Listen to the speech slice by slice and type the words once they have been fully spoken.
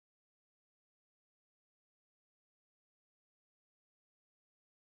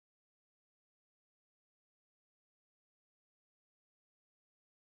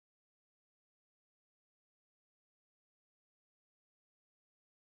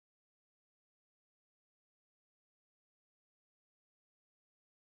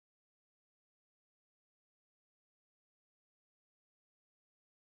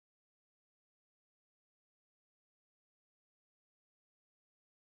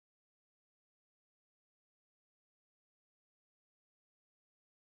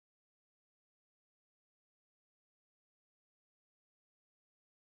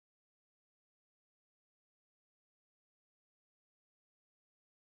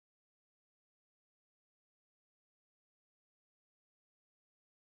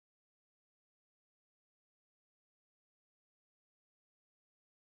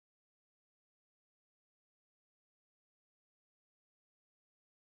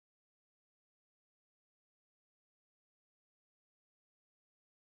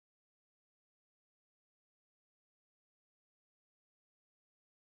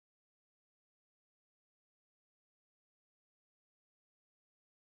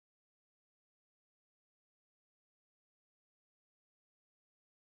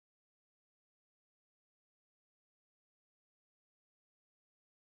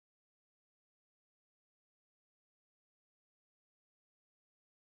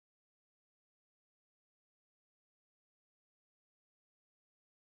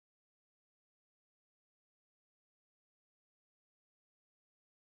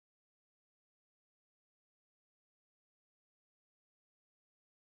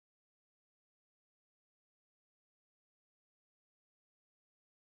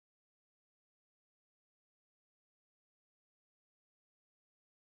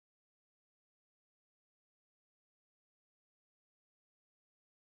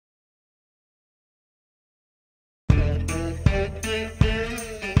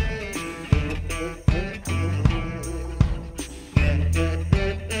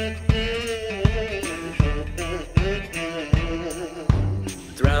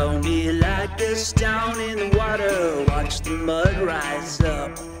like a stone in the water, watch the mud rise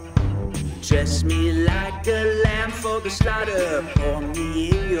up. Dress me like a lamb for the slaughter, pour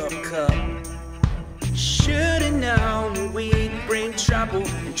me in your cup. Should've known we'd bring trouble,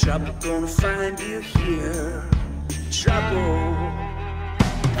 and trouble gonna find you here. Trouble.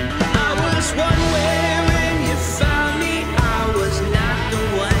 I was one way when you found me, I was not the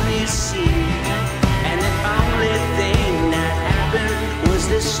one you see. And the only thing that happened was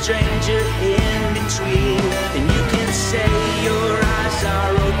this stranger in between. And you can say your eyes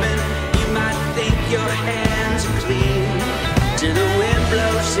are open, you might think your hands are clean, till the wind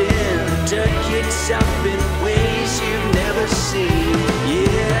blows in, the dirt kicks up in ways you've never seen.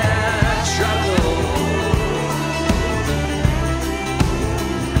 Yeah, trouble.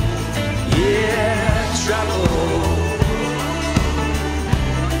 Yeah, trouble.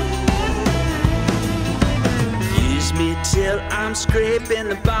 Use me till I'm scraping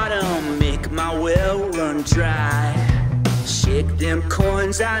the bottom, make my well run dry. Shake them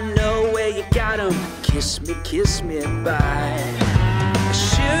coins, I know where you got them. Kiss me bye. I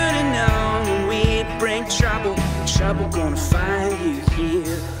should've known we'd bring trouble, trouble gonna find you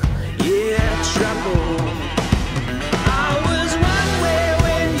here. Yeah, trouble. I was one way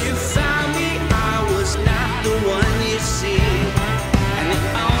when you found me, I was not the one you see. And the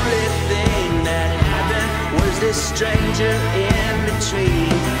only thing that happened was this stranger in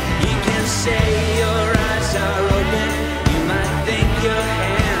between. You can say your eyes are open, you might think your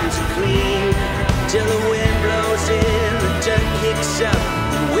hands are clean, till the wind blows in, the dirt kicks up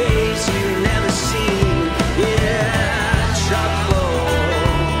in ways you've never seen. Yeah, trouble.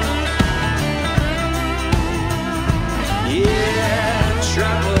 Yeah,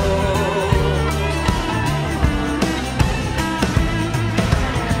 trouble.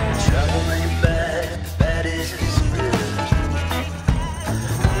 Trouble ain't bad, bad is good.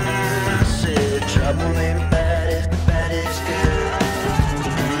 I said trouble ain't bad if the bad is good.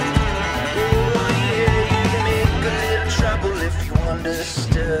 Oh yeah, you can make a little trouble if you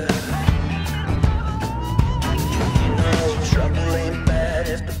understood. You know trouble ain't bad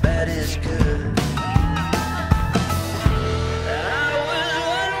if the bad is good.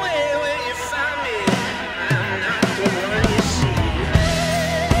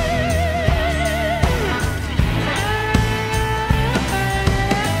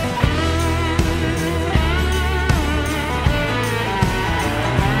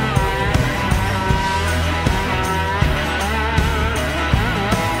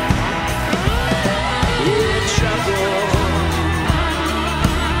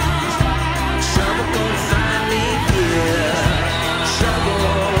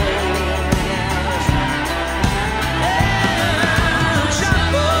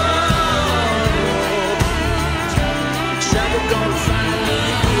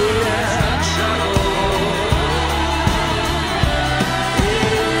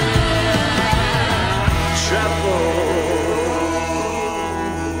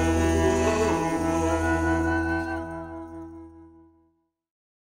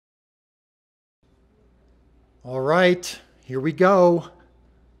 All right, here we go.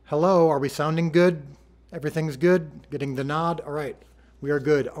 Hello, are we sounding good? Everything's good? Getting the nod? All right, we are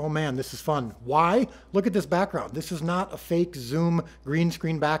good. Oh man, this is fun. Why? Look at this background. This is not a fake Zoom green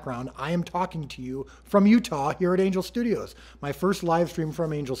screen background. I am talking to you from Utah here at Angel Studios, my first live stream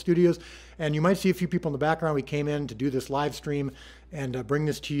from Angel Studios. And you might see a few people in the background. We came in to do this live stream and bring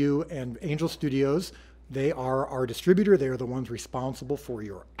this to you. And Angel Studios, they are our distributor. They are the ones responsible for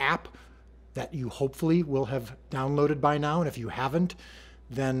your app that you hopefully will have downloaded by now. And if you haven't,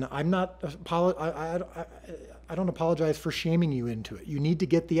 then I don't apologize for shaming you into it. You need to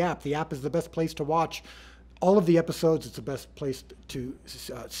get the app. The app is the best place to watch all of the episodes. It's the best place to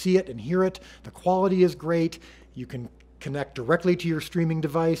see it and hear it. The quality is great. You can connect directly to your streaming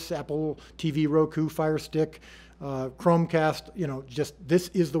device, Apple TV, Roku, Fire Stick, Chromecast, just this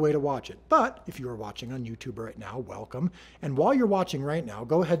is the way to watch it. But if you are watching on YouTube right now, welcome. And while you're watching right now,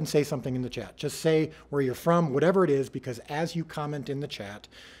 go ahead and say something in the chat. Just say where you're from, whatever it is, because as you comment in the chat,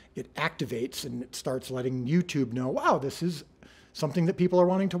 it activates and it starts letting YouTube know, wow, this is something that people are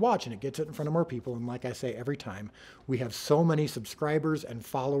wanting to watch, and it gets it in front of more people. And like I say every time, we have so many subscribers and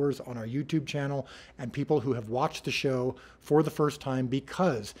followers on our YouTube channel and people who have watched the show for the first time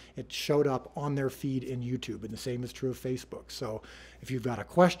because it showed up on their feed in YouTube. And the same is true of Facebook. So if you've got a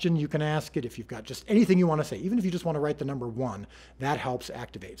question, you can ask it. If you've got just anything you want to say, even if you just want to write the number 1, that helps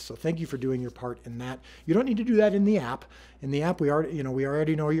activate. So thank you for doing your part in that. You don't need to do that in the app. In the app, we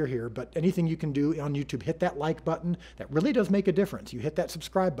already know you're here, but anything you can do on YouTube, hit that like button. That really does make a difference. difference. You hit that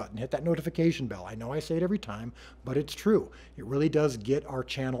subscribe button, hit that notification bell. I know I say it every time, but it's true. It really does get our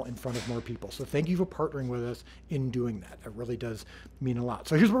channel in front of more people. So thank you for partnering with us in doing that. It really does mean a lot.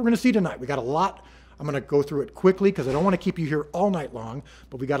 So here's what we're going to see tonight. We got a lot. I'm going to go through it quickly because I don't want to keep you here all night long,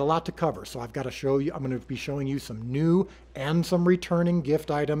 but we got a lot to cover. So I've got to show you, I'm going to be showing you some new and some returning gift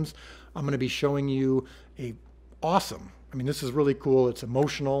items. I'm going to be showing you this is really cool. It's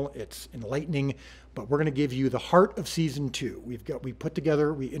emotional, it's enlightening, but we're going to give you the heart of season 2.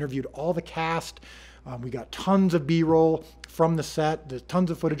 We interviewed all the cast. We got tons of B-roll from the set. There's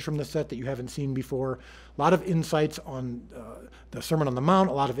tons of footage from the set that you haven't seen before. A lot of insights on the Sermon on the Mount,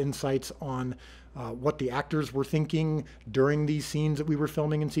 a lot of insights on what the actors were thinking during these scenes that we were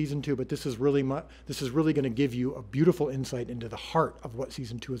filming in season 2. But this is really going to give you a beautiful insight into the heart of what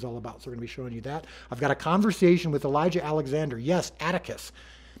season 2 is all about. So we're going to be showing you that. I've got a conversation with Elijah Alexander. Yes, Atticus.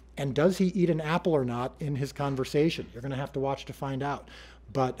 And does he eat an apple or not in his conversation? You're going to have to watch to find out.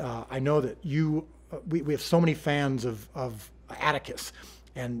 But I know that we have so many fans of Atticus,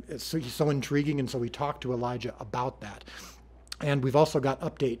 and he's so intriguing, and so we talked to Elijah about that. And we've also got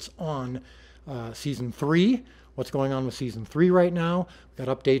updates on season 3, what's going on with season 3 right now. We've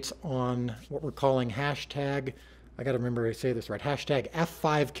got updates on what we're calling hashtag, I got to remember I say this right, hashtag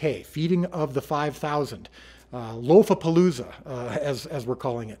F5K, feeding of the 5,000. Loafapalooza, as we're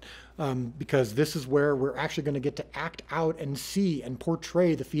calling it, because this is where we're actually going to get to act out and see and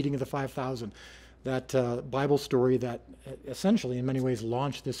portray the feeding of the 5,000, that Bible story that essentially in many ways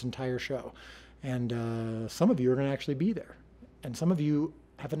launched this entire show. And some of you are going to actually be there, and some of you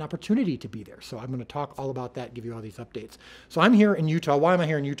have an opportunity to be there. So I'm going to talk all about that, give you all these updates. So I'm here in Utah. Why am I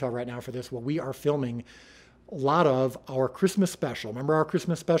here in Utah right now for this? Well, we are filming a lot of our Christmas special. Remember our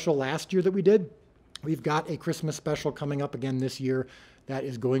Christmas special last year that we did? We've got a Christmas special coming up again this year that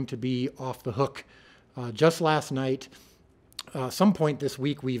is going to be off the hook. Just last night, some point this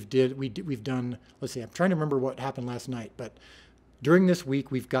week, we've done. Let's see. I'm trying to remember what happened last night, but during this week,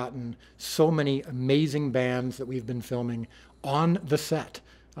 we've gotten so many amazing bands that we've been filming on the set.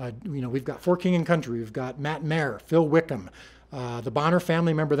 We've got For King and Country. We've got Matt Maher, Phil Wickham, the Bonner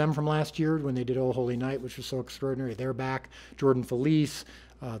family. Remember them from last year when they did Oh Holy Night, which was so extraordinary. They're back. Jordan Felice,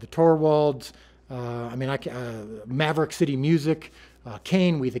 the Torwalds. Maverick City Music,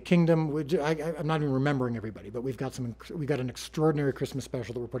 Kane, We the Kingdom. I'm not even remembering everybody, but we've got an extraordinary Christmas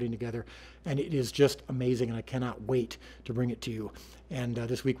special that we're putting together, and it is just amazing, and I cannot wait to bring it to you. And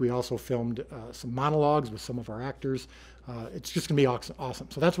this week we also filmed some monologues with some of our actors. It's just going to be awesome.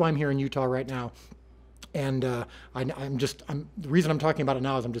 So that's why I'm here in Utah right now, and the reason I'm talking about it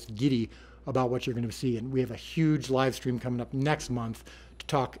now is I'm just giddy about what you're going to see, and we have a huge live stream coming up next month to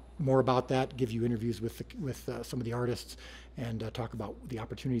talk more about that, give you interviews with some of the artists, and talk about the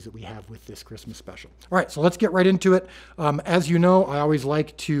opportunities that we have with this Christmas special. All right, so let's get right into it. As you know, I always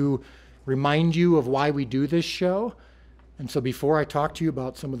like to remind you of why we do this show. And so before I talk to you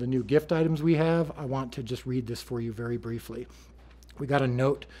about some of the new gift items we have, I want to just read this for you very briefly. We got a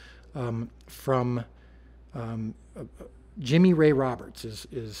note from Jimmy Ray Roberts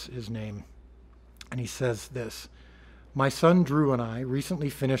is his name. And he says this: "My son Drew and I recently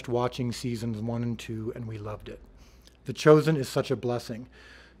finished watching seasons 1 and 2, and we loved it. The Chosen is such a blessing.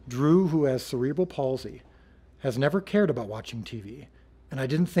 Drew, who has cerebral palsy, has never cared about watching TV, and I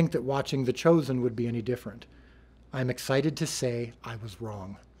didn't think that watching The Chosen would be any different. I'm excited to say I was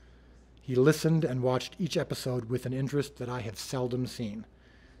wrong. He listened and watched each episode with an interest that I have seldom seen.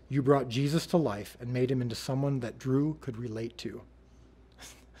 You brought Jesus to life and made him into someone that Drew could relate to."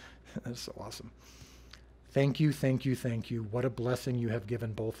 That's so awesome. "Thank you, thank you, thank you. What a blessing you have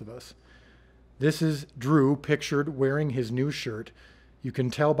given both of us." This is Drew pictured wearing his new shirt. You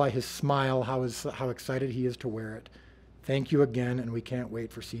can tell by his smile how excited he is to wear it. Thank you again, and we can't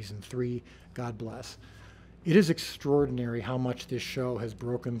wait for season 3. God bless. It is extraordinary how much this show has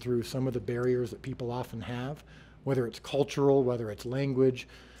broken through some of the barriers that people often have, whether it's cultural, whether it's language,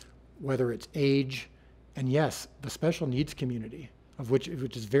 whether it's age, and yes, the special needs community, of which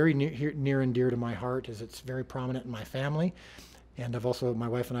is very near and dear to my heart, as it's very prominent in my family. And my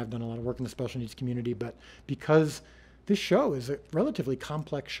wife and I have done a lot of work in the special needs community, but because this show is a relatively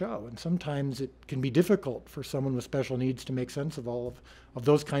complex show, and sometimes it can be difficult for someone with special needs to make sense of all of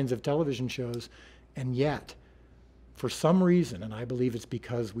those kinds of television shows. And yet, for some reason, and I believe it's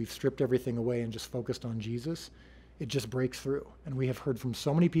because we've stripped everything away and just focused on Jesus, it just breaks through. And we have heard from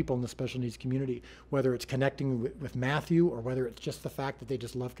so many people in the special needs community, whether it's connecting with Matthew or whether it's just the fact that they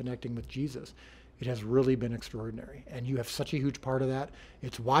just love connecting with Jesus. It has really been extraordinary. And you have such a huge part of that.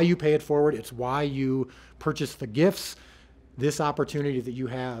 It's why you pay it forward. It's why you purchase the gifts. This opportunity that you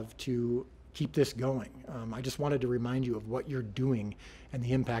have to keep this going. I just wanted to remind you of what you're doing, and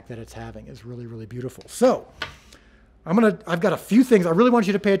the impact that it's having is really, really beautiful. So I've got a few things. I really want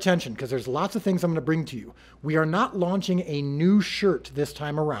you to pay attention because there's lots of things I'm going to bring to you. We are not launching a new shirt this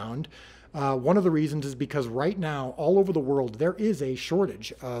time around. One of the reasons is because right now, all over the world, there is a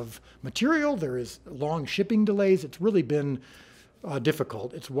shortage of material. There is long shipping delays. It's really been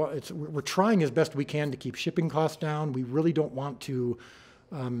difficult. We're trying as best we can to keep shipping costs down. We really don't want to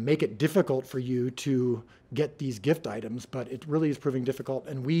make it difficult for you to get these gift items, but it really is proving difficult.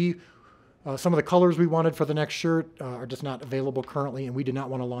 And some of the colors we wanted for the next shirt are just not available currently, and we did not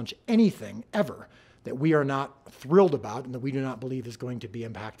want to launch anything ever that we are not thrilled about and that we do not believe is going to be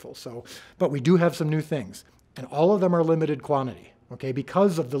impactful. But we do have some new things, and all of them are limited quantity, okay?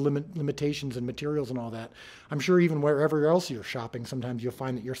 Because of the limitations and materials and all that. I'm sure even wherever else you're shopping, sometimes you'll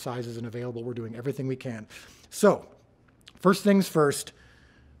find that your size isn't available. We're doing everything we can. So, first things first,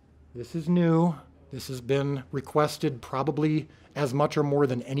 this is new. This has been requested probably as much or more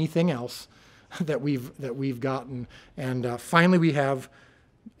than anything else that we've gotten. And finally, we have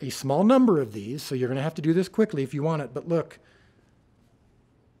a small number of these, so you're going to have to do this quickly if you want it. But look,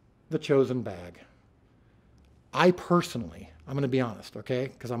 the Chosen bag. I personally, I'm going to be honest, okay,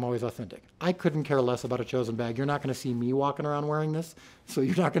 because I'm always authentic. I couldn't care less about a Chosen bag. You're not going to see me walking around wearing this, so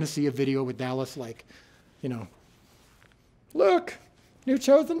you're not going to see a video with Dallas like, look, new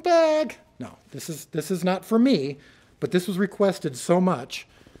Chosen bag. No, this is not for me, but this was requested so much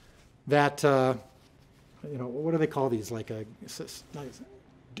that, what do they call these? Like a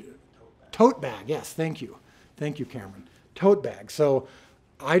tote bag. Yes, thank you. Thank you, Cameron. Tote bag. So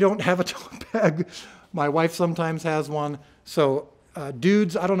I don't have a tote bag. My wife sometimes has one. So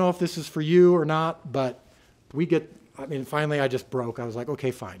dudes, I don't know if this is for you or not, but finally I just broke. I was like,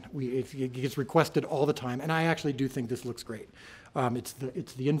 okay, fine. It gets requested all the time. And I actually do think this looks great. It's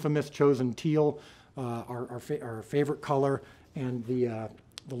the infamous Chosen teal, our favorite color, and the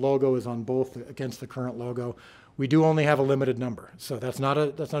logo is on both against the current logo. We do only have a limited number, so that's not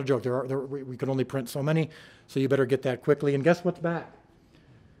a joke. We can only print so many, so you better get that quickly. And guess what's back?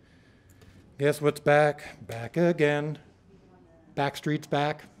 Guess what's back? Back again. Backstreet's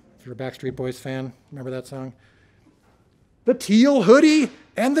back. If you're a Backstreet Boys fan, remember that song? The teal hoodie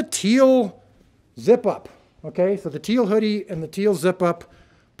and the teal zip up. Okay, so the teal hoodie and the teal zip up,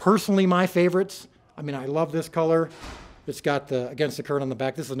 personally my favorites. I love this color. It's got the against the current on the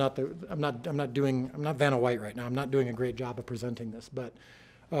back. This is not I'm not Vanna White right now. I'm not doing a great job of presenting this, but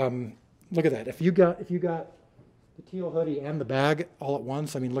look at that. If you got the teal hoodie and the bag all at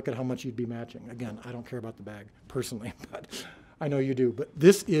once, look at how much you'd be matching. Again, I don't care about the bag personally, but I know you do. But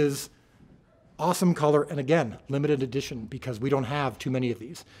this is awesome color, and again, limited edition because we don't have too many of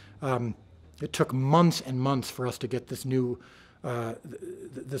these. It took months and months for us to get this new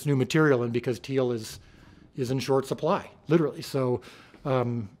material in because teal is in short supply, literally. So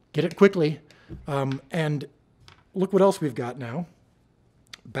get it quickly. And look what else we've got now.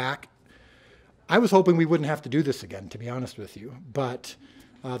 Back. I was hoping we wouldn't have to do this again, to be honest with you. But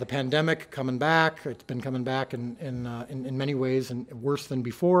the pandemic coming back, it's been coming back in many ways and worse than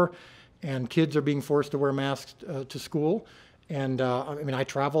before. And kids are being forced to wear masks to school. And I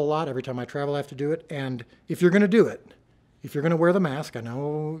travel a lot. Every time I travel, I have to do it. And if you're going to do it, if you're going to wear the mask, I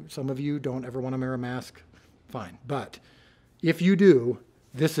know some of you don't ever want to wear a mask, fine. But if you do,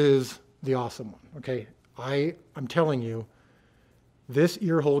 this is the awesome one, okay? I'm telling you, this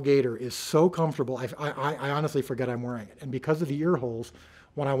ear hole gaiter is so comfortable. I honestly forget I'm wearing it. And because of the ear holes,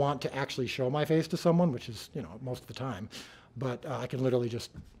 when I want to actually show my face to someone, which is, most of the time, but I can literally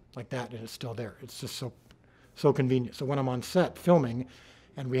just like that and it's still there. It's just so convenient. So when I'm on set filming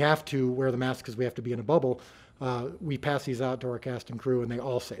and we have to wear the mask because we have to be in a bubble, we pass these out to our cast and crew and they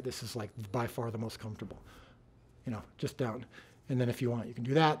all say this is like by far the most comfortable, just down. And then if you want, you can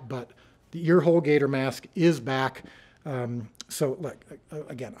do that. But the ear hole gaiter mask is back. So look,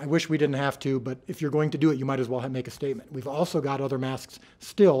 again, I wish we didn't have to, but if you're going to do it, you might as well make a statement. We've also got other masks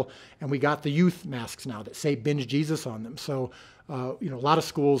still, and we got the youth masks now that say Binge Jesus on them. So a lot of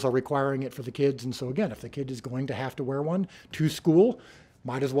schools are requiring it for the kids. And so again, if the kid is going to have to wear one to school,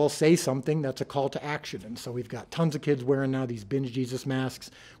 might as well say something that's a call to action. And so we've got tons of kids wearing now these Binge Jesus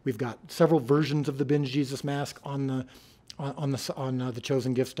masks. We've got several versions of the Binge Jesus mask on the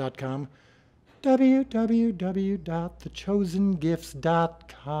thechosengifts.com.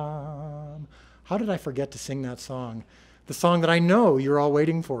 www.thechosengifts.com. How did I forget to sing that song? The song that I know you're all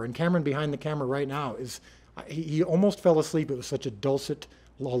waiting for. And Cameron behind the camera right now he almost fell asleep. It was such a dulcet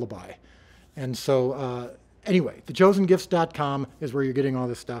lullaby. And so Anyway, thechosengifts.com is where you're getting all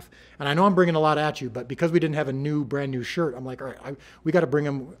this stuff. And I know I'm bringing a lot at you, but because we didn't have a brand new shirt, I'm like, all right, we got to bring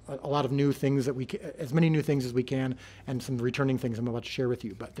them a lot of new things as many new things as we can, and some returning things I'm about to share with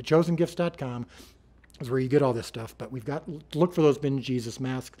you. But thechosengifts.com is where you get all this stuff. But we've got to look for those Binge Jesus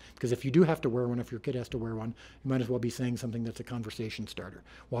masks, because if you do have to wear one, if your kid has to wear one, you might as well be saying something that's a conversation starter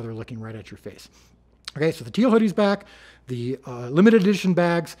while they're looking right at your face. Okay, so the teal hoodie's back. The limited edition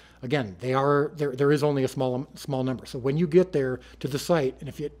bags, again, there is only a small number. So when you get there to the site, and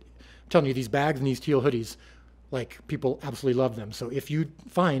I'm telling you, these bags and these teal hoodies, like, people absolutely love them. So if you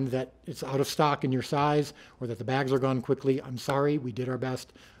find that it's out of stock in your size, or that the bags are gone quickly, I'm sorry, we did our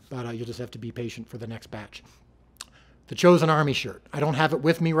best, but you'll just have to be patient for the next batch. The Chosen Army shirt. I don't have it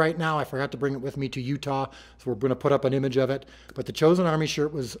with me right now. I forgot to bring it with me to Utah, so we're going to put up an image of it. But the Chosen Army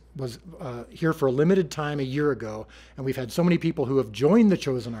shirt was here for a limited time a year ago, and we've had so many people who have joined the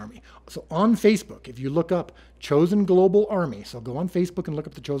Chosen Army. So on Facebook, if you look up Chosen Global Army, so go on Facebook and look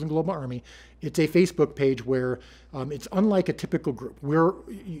up the Chosen Global Army, it's a Facebook page where it's unlike a typical group.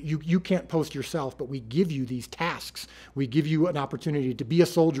 You can't post yourself, but we give you these tasks. We give you an opportunity to be a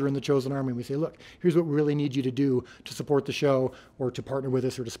soldier in the Chosen Army. We say, look, here's what we really need you to do to support the show, or to partner with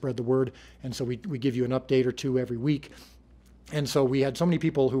us, or to spread the word. And so we give you an update or two every week. And so we had so many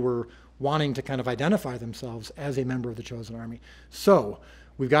people who were wanting to kind of identify themselves as a member of the Chosen Army. So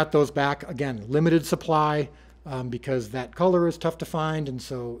we've got those back. Again, limited supply, because that color is tough to find. And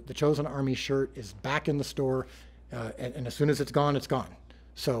so the Chosen Army shirt is back in the store. And as soon as it's gone, it's gone.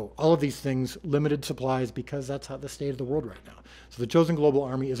 So all of these things, limited supplies, because that's how the state of the world right now. So the Chosen Global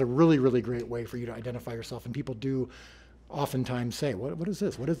Army is a really, really great way for you to identify yourself. And people do oftentimes say, what is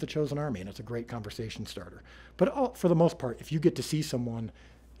this? What is the Chosen Army? And it's a great conversation starter. But for the most part, if you get to see someone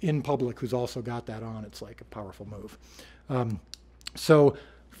in public who's also got that on, it's like a powerful move. So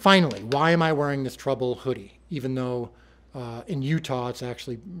finally, why am I wearing this Trouble hoodie? Even though in Utah it's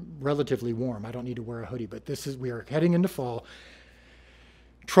actually relatively warm. I don't need to wear a hoodie, but we are heading into fall.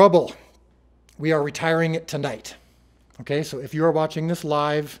 Trouble, we are retiring it tonight. Okay, so if you are watching this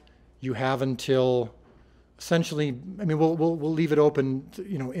live, you have until essentially, I mean, we'll leave it open,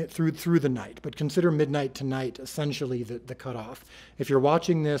 through the night, but consider midnight tonight essentially the cutoff. If you're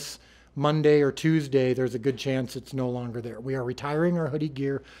watching this Monday or Tuesday, there's a good chance it's no longer there. We are retiring our hoodie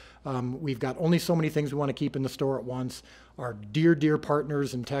gear. We've got only so many things we want to keep in the store at once. Our dear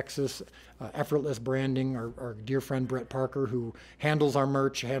partners in Texas, Effortless Branding, our dear friend Brett Parker, who handles our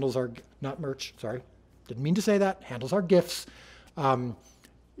merch, handles our gifts.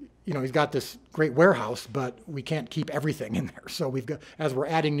 He's got this great warehouse, but we can't keep everything in there. So as we're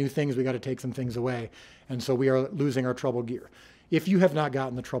adding new things, we got to take some things away. And so we are losing our Trouble gear. If you have not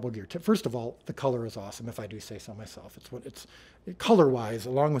gotten the Trouble gear, first of all, the color is awesome, if I do say so myself. Color-wise,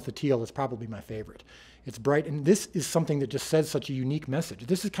 along with the teal, it's probably my favorite. It's bright, and this is something that just says such a unique message.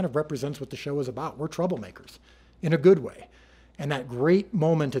 This kind of represents what the show is about. We're troublemakers, in a good way. And that great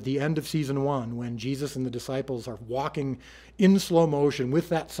moment at the end of season 1 when Jesus and the disciples are walking in slow motion with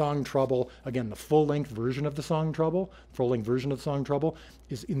that song Trouble, again, the full-length version of the song Trouble,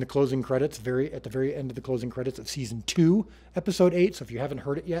 is in the closing credits, at the very end of the closing credits of season 2, episode 8. So if you haven't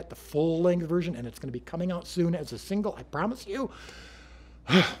heard it yet, the full-length version, and it's going to be coming out soon as a single, I promise you.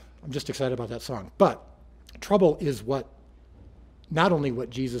 I'm just excited about that song. But trouble is not only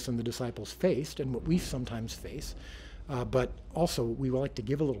what Jesus and the disciples faced and what we sometimes face, but also we like to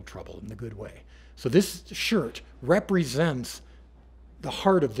give a little trouble in the good way. So this shirt represents the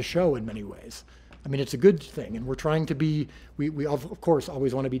heart of the show in many ways. I mean, it's a good thing, and we're trying to be, we of course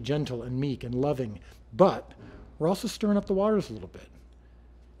always want to be gentle and meek and loving, but we're also stirring up the waters a little bit.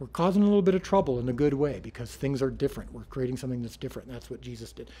 We're causing a little bit of trouble in a good way because things are different. We're creating something that's different, and that's what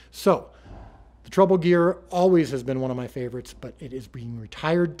Jesus did. So the Trouble gear always has been one of my favorites, but it is being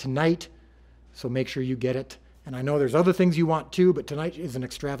retired tonight, so make sure you get it. And I know there's other things you want too, but tonight is an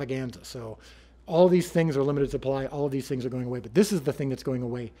extravaganza. So all these things are limited supply. All of these things are going away. But this is the thing that's going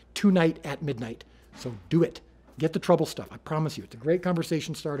away tonight at midnight. So do it. Get the Trouble stuff. I promise you. It's a great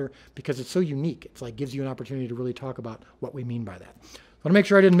conversation starter because it's so unique. It's like gives you an opportunity to really talk about what we mean by that. I want to make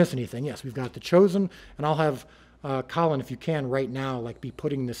sure I didn't miss anything. Yes, we've got the Chosen, and I'll have Colin, if you can, right now, be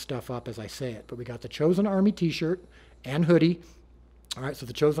putting this stuff up as I say it. But we got the Chosen Army t-shirt and hoodie. All right, so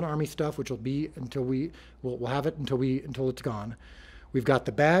the Chosen Army stuff, which will be until we'll have it until it's gone. We've got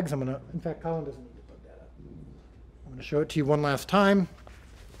the bags. In fact, Colin doesn't need to put that up. I'm gonna show it to you one last time.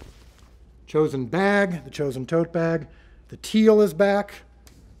 Chosen bag, the Chosen tote bag. The teal is back.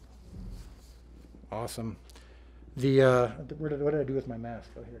 Awesome. What did I do with my mask?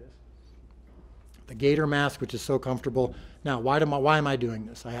 Oh, here it is. The Gator mask, which is so comfortable. Now, why am I doing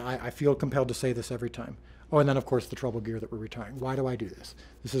this? I feel compelled to say this every time. Oh, and then of course the trouble gear that we're retiring. Why do I do this?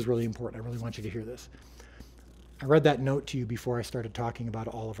 This is really important. I really want you to hear this. I read that note to you before I started talking about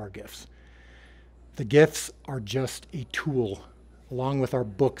all of our gifts. The gifts are just a tool, along with our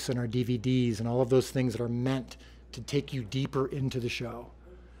books and our DVDs and all of those things that are meant to take you deeper into the show.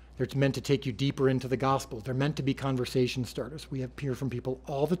 They're meant to take you deeper into the Gospels. They're meant to be conversation starters. We hear from people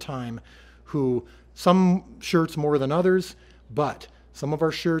all the time who, some shirts more than others, but some of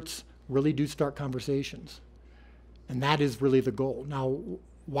our shirts really do start conversations. And that is really the goal. Now,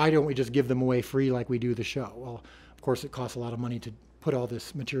 why don't we just give them away free like we do the show? Well, of course, it costs a lot of money to put all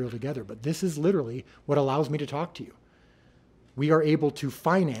this material together, but this is literally what allows me to talk to you. We are able to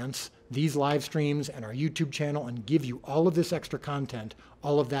finance these live streams and our YouTube channel and give you all of this extra content.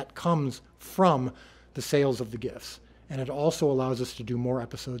 All of that comes from the sales of the gifts. And it also allows us to do more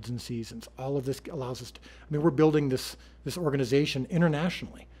episodes and seasons. All of this allows us to, I mean, we're building this organization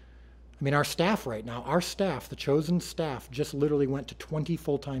internationally. I mean, our staff right now, our staff, the chosen staff, just literally went to 20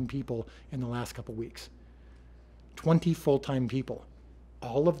 full-time people in the last couple weeks. 20 full-time people.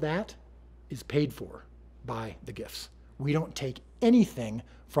 All of that is paid for by the gifts. We don't take anything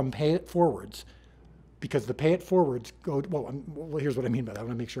from pay it forwards, because the pay it forwards go, well, here's what I mean by that. I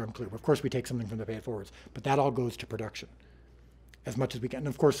want to make sure I'm clear. Of course, we take something from the pay it forwards, but that all goes to production as much as we can. And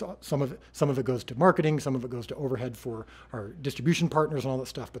of course, some of it goes to marketing, some of it goes to overhead for our distribution partners and all that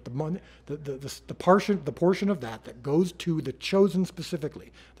stuff. But the portion of that goes to the Chosen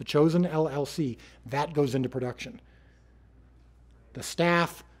specifically, the Chosen LLC, that goes into production. The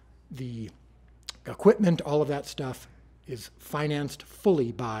staff, the equipment, all of that stuff is financed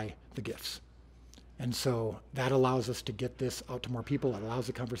fully by the gifts. And so that allows us to get this out to more people. It allows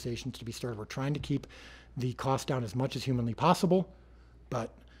the conversations to be started. We're trying to keep the cost down as much as humanly possible,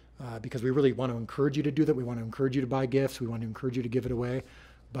 but because we really want to encourage you to do that. We want to encourage you to buy gifts. We want to encourage you to give it away.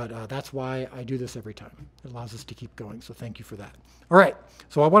 But that's why I do this every time. It allows us to keep going. So thank you for that. All right.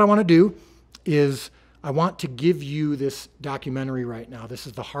 So what I want to do is I want to give you this documentary right now. This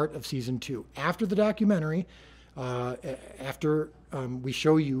is the heart of season 2. After the documentary, we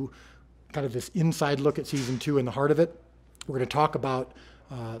show you kind of this inside look at season 2 and the heart of it, we're going to talk about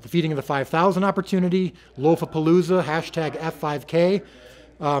the feeding of the 5,000 opportunity, Loafapalooza, hashtag F5K.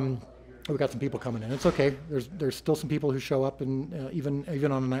 We've got some people coming in. It's okay. There's still some people who show up, and even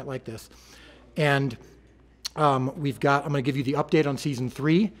on a night like this. And I'm going to give you the update on season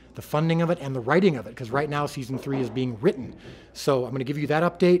 3, the funding of it, and the writing of it, because right now season 3 is being written. So I'm going to give you that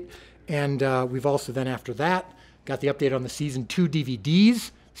update. And we've also then after that got the update on the season 2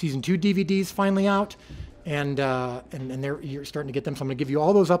 DVDs. Season 2 DVDs finally out, and you're starting to get them. So I'm going to give you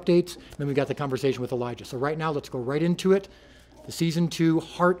all those updates. And then we got the conversation with Elijah. So right now, let's go right into it. The season 2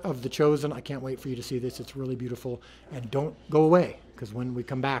 Heart of the Chosen. I can't wait for you to see this. It's really beautiful. And don't go away, because when we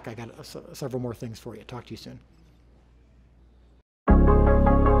come back, I got several more things for you. Talk to you soon.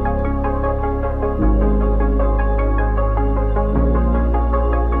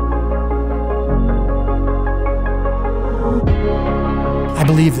 I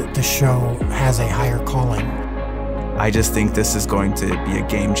believe that this show has a higher calling. I just think this is going to be a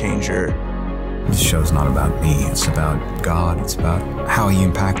game changer. This show's not about me, it's about God, it's about how he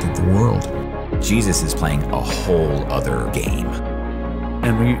impacted the world. Jesus is playing a whole other game.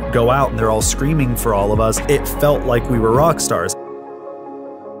 And we go out and they're all screaming for all of us. It felt like we were rock stars.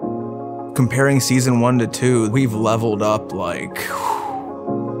 Comparing season 1 to 2, we've leveled up like...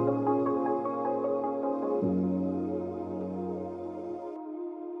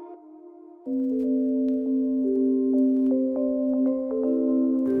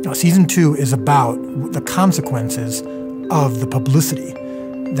 Now, season 2 is about the consequences of the publicity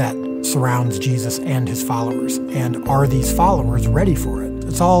that surrounds Jesus and his followers. And are these followers ready for it?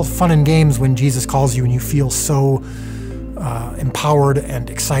 It's all fun and games when Jesus calls you and you feel so empowered and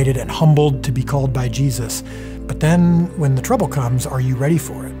excited and humbled to be called by Jesus. But then when the trouble comes, are you ready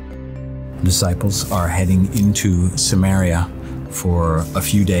for it? The disciples are heading into Samaria for a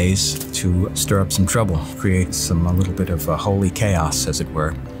few days to stir up some trouble, create a little bit of holy chaos, as it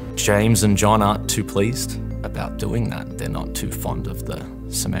were. James and John aren't too pleased about doing that. They're not too fond of the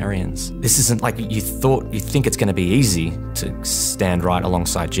Samaritans. This isn't like you think it's going to be easy to stand right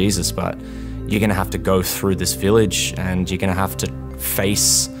alongside Jesus, but you're going to have to go through this village and you're going to have to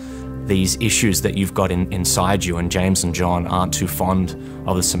face these issues that you've got inside you. And James and John aren't too fond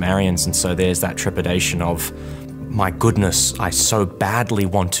of the Samaritans. And so there's that trepidation of, my goodness, I so badly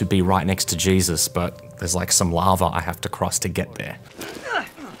want to be right next to Jesus, but there's like some lava I have to cross to get there.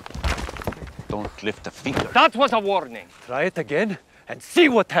 Don't lift a finger. That was a warning. Try it again and see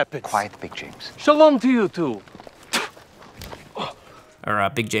what happens. Quiet, Big James. Shalom to you too.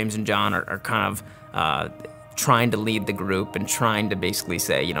 Big James and John are kind of trying to lead the group and trying to basically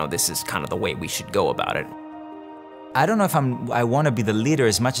say, you know, this is kind of the way we should go about it. I don't know if I want to be the leader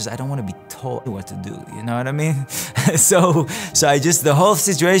as much as I don't want to be told what to do, you know what I mean? so I just, the whole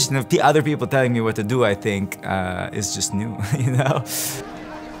situation of other people telling me what to do, I think, is just new, you know?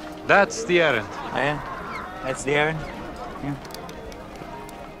 That's the errand. Oh, yeah? That's the errand? Yeah.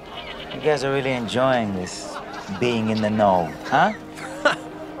 You guys are really enjoying this, being in the know, huh?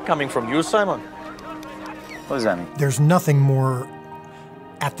 Coming from you, Simon? What does that mean? There's nothing more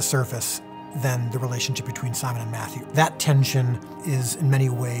at the surface than the relationship between Simon and Matthew. That tension is in many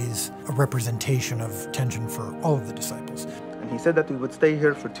ways a representation of tension for all of the disciples. And he said that we would stay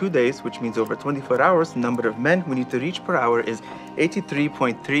here for 2 days, which means over 24 hours, the number of men we need to reach per hour is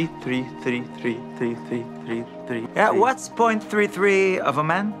 83.33333333. Yeah, what's 0.33 of a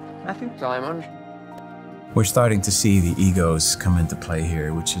man, Matthew? Simon? We're starting to see the egos come into play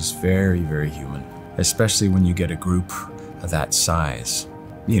here, which is very, very human, especially when you get a group of that size.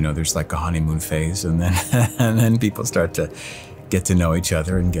 You know, there's like a honeymoon phase, and then people start to get to know each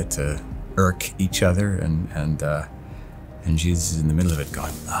other and get to irk each other, and Jesus is in the middle of it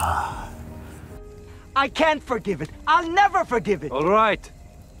going, ah. I can't forgive it. I'll never forgive it. All right.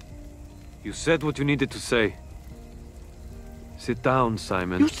 You said what you needed to say. Sit down,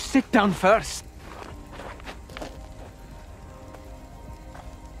 Simon. You sit down first.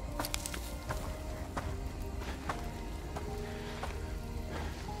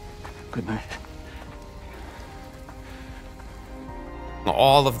 Good night.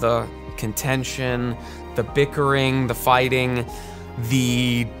 All of the contention, the bickering, the fighting,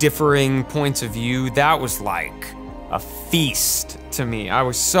 the differing points of view, that was like a feast to me. I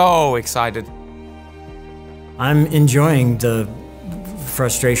was so excited. I'm enjoying the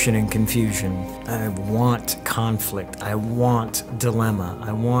frustration and confusion. I want conflict. I want dilemma.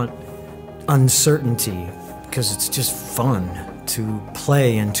 I want uncertainty, because it's just fun to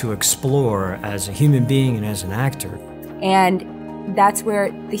play and to explore as a human being and as an actor. And that's where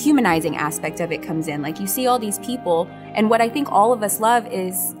the humanizing aspect of it comes in. Like, you see all these people, and what I think all of us love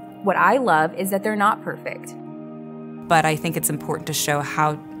is, what I love is that they're not perfect. But I think it's important to show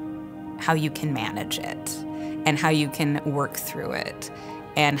how you can manage it and how you can work through it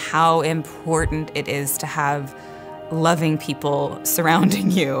and how important it is to have loving people surrounding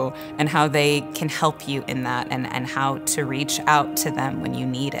you and how they can help you in that, and how to reach out to them when you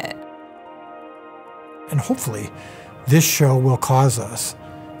need it. And hopefully this show will cause us,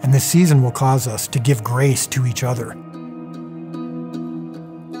 and this season will cause us, to give grace to each other.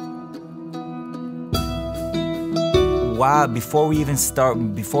 Wow, before we even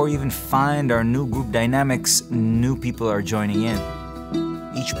find our new group dynamics, new people are joining in.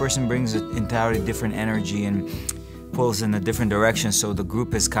 Each person brings an entirely different energy and pulls in a different direction, so the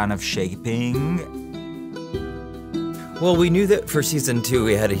group is kind of shaping. Well, we knew that for season 2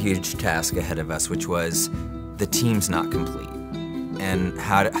 we had a huge task ahead of us, which was the team's not complete. And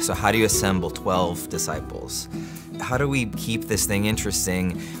so how do you assemble 12 disciples? How do we keep this thing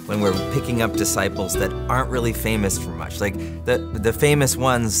interesting when we're picking up disciples that aren't really famous for much? Like the famous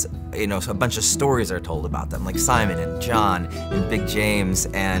ones, you know, so a bunch of stories are told about them, like Simon and John and Big James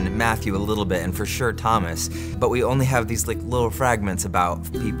and Matthew a little bit, and for sure Thomas. But we only have these like little fragments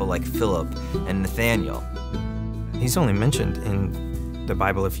about people like Philip and Nathaniel. He's only mentioned in the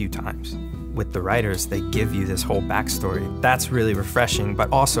Bible a few times. With the writers, they give you this whole backstory. That's really refreshing, but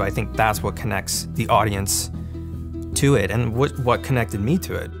also I think that's what connects the audience to it, and what connected me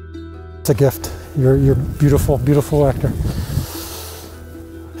to it. It's a gift. You're beautiful, beautiful actor.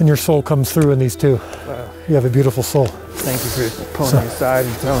 And your soul comes through in these two. Wow. You have a beautiful soul. Thank you for pulling me aside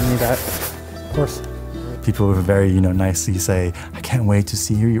and telling me that. Of course. People were very, nicely say, I can't wait to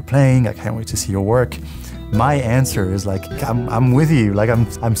see you playing, I can't wait to see your work. My answer is like, I'm with you. Like,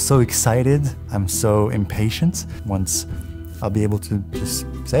 I'm so excited, I'm so impatient. Once I'll be able to just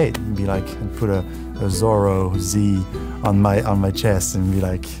say it and be like, and put a Zorro Z on my chest and be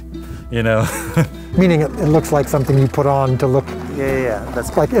like, Meaning it looks like something you put on to look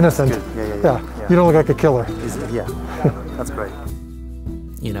that's like innocent. Good. Yeah. You don't look like a killer. Yeah, that's great.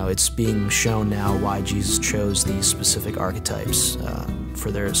 You know, it's being shown now why Jesus chose these specific archetypes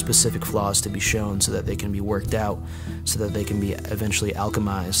for their specific flaws to be shown, so that they can be worked out, so that they can be eventually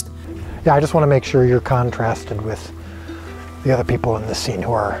alchemized. Yeah, I just want to make sure you're contrasted with the other people in this scene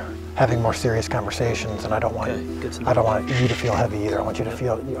who are having more serious conversations, and I don't want you to feel heavy either. I want you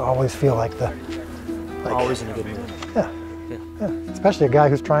to always feel like always in a good mood. Yeah. Especially a guy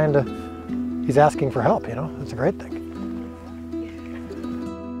who's he's asking for help, It's a great thing.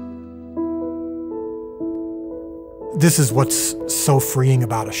 This is what's so freeing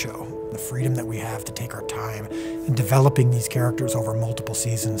about a show. freedom that we have to take our time in developing these characters over multiple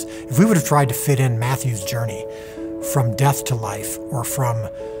seasons. If we would have tried to fit in Matthew's journey from death to life, or from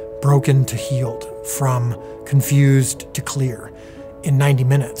broken to healed, from confused to clear in 90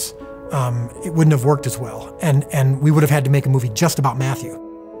 minutes, it wouldn't have worked as well. And we would have had to make a movie just about Matthew.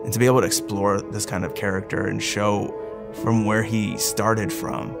 And to be able to explore this kind of character and show from where he started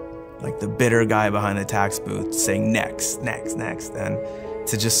from, like the bitter guy behind the tax booth saying next, next, next, and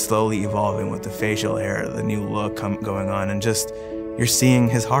to just slowly evolving with the facial hair, the new look going on, and just, you're seeing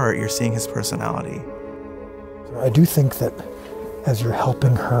his heart, you're seeing his personality. I do think that as you're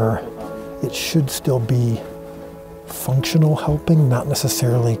helping her, it should still be functional helping, not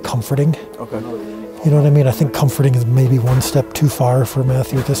necessarily comforting. Okay. You know what I mean? I think comforting is maybe one step too far for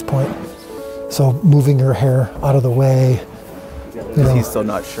Matthew at this point. So moving her hair out of the way. You know, he's still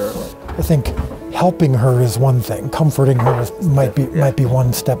not sure. I think helping her is one thing. Comforting her might be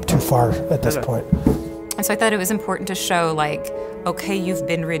one step too far at this point. And so I thought it was important to show, like, okay, you've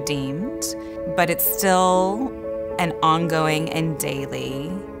been redeemed, but it's still an ongoing and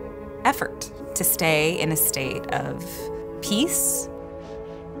daily effort to stay in a state of peace.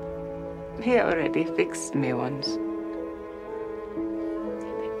 He already fixed me once.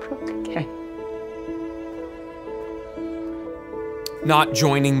 They broke again. Not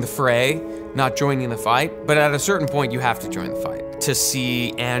joining the fray, not joining the fight, but at a certain point you have to join the fight. To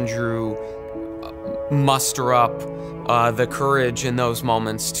see Andrew muster up the courage in those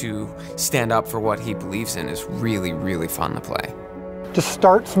moments to stand up for what he believes in is really, really fun to play. Just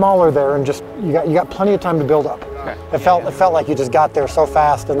start smaller there, and just you got plenty of time to build up. Okay. It felt like you just got there so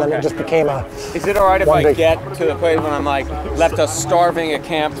fast, and then it just became a. Is it all right if I get to the place when I'm like left us starving at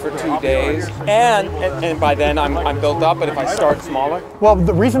camp for 2 days, and by then I'm built up? But if I start smaller? Well,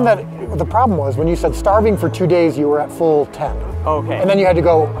 the problem was when you said starving for 2 days, you were at full 10. Okay. And then you had to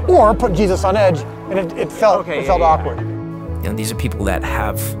go or put Jesus on edge, and it felt awkward. You know, these are people that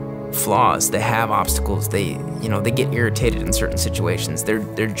have flaws, they have obstacles, they get irritated in certain situations,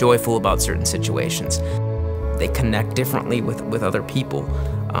 they're joyful about certain situations, they connect differently with other people,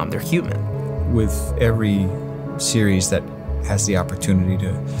 they're human. With every series that has the opportunity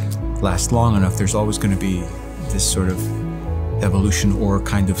to last long enough, there's always going to be this sort of evolution or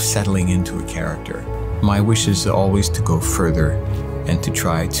kind of settling into a character. My wish is always to go further and to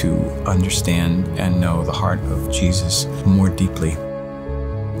try to understand and know the heart of Jesus more deeply.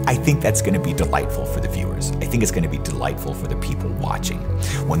 I think that's going to be delightful for the viewers. I think it's going to be delightful for the people watching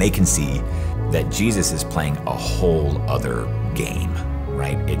when they can see that Jesus is playing a whole other game,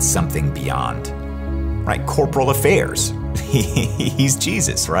 right? It's something beyond, right? Corporal affairs. He's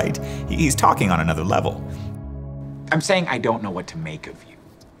Jesus, right? He's talking on another level. I'm saying I don't know what to make of you.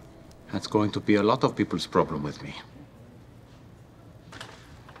 That's going to be a lot of people's problem with me.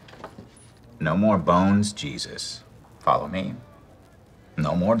 No more bones, Jesus. Follow me.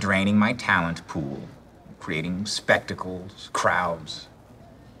 No more draining my talent pool, creating spectacles, crowds.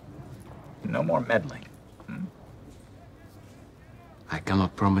 No more meddling. I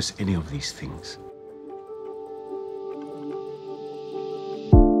cannot promise any of these things.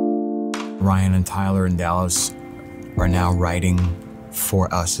 Ryan and Tyler and Dallas are now writing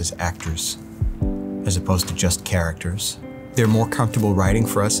for us as actors, as opposed to just characters. They're more comfortable writing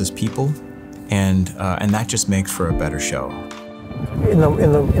for us as people, and that just makes for a better show. In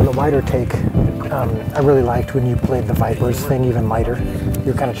the lighter take, I really liked when you played the Vipers thing even lighter.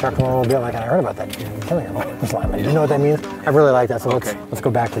 You were kind of chuckling a little bit, like, I heard about that killing him. Do you know what that means? I really like that, so let's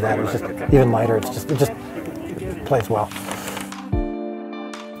go back to that. It was just even lighter. It just plays well.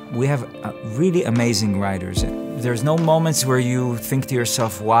 We have really amazing writers. There's no moments where you think to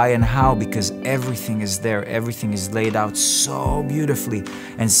yourself why and how, because everything is there. Everything is laid out so beautifully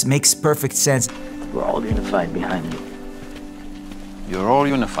and makes perfect sense. We're all unified behind you. You're all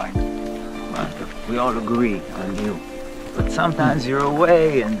unified. We all agree on you. But sometimes you're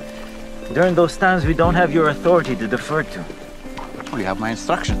away, and during those times we don't have your authority to defer to. We have my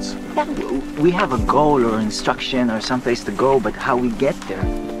instructions. Yeah, we have a goal or instruction or someplace to go, but how we get there,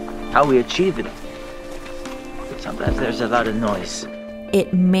 how we achieve it, sometimes there's a lot of noise.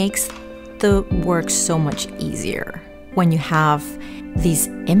 It makes the work so much easier when you have these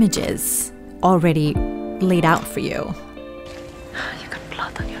images already laid out for you. You got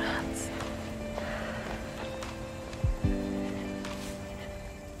blood on your hands.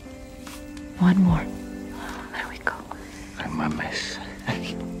 One more. There we go. I'm a mess.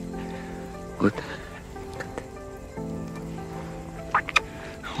 Good.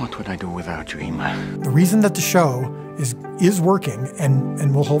 What would I do without you, Ima? The reason that the show is working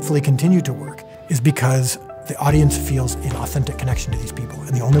and will hopefully continue to work is because the audience feels an authentic connection to these people. And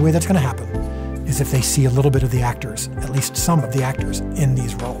the only way that's going to happen is if they see a little bit of the actors, at least some of the actors in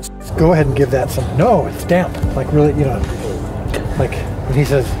these roles. Go ahead and give that some, no, it's damp. Like really, you know, like when he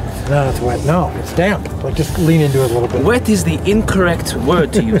says, no, it's wet. No, it's damp. Like just lean into it a little bit. Wet is the incorrect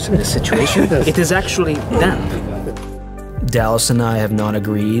word to use in this situation. It is actually damp. Dallas and I have not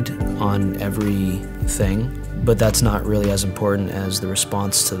agreed on everything, but that's not really as important as the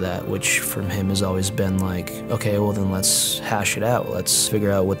response to that, which from him has always been like, okay, well then let's hash it out. Let's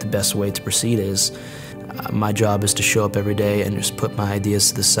figure out what the best way to proceed is. My job is to show up every day and just put my ideas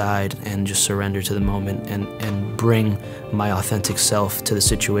to the side and just surrender to the moment and bring my authentic self to the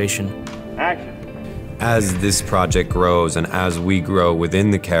situation. Action. As this project grows and as we grow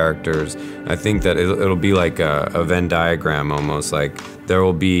within the characters, I think that it'll be like a Venn diagram almost. Like there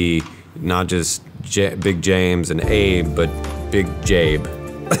will be not just Big James and Abe, but Big Jabe.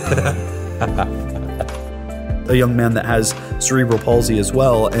 A young man that has cerebral palsy as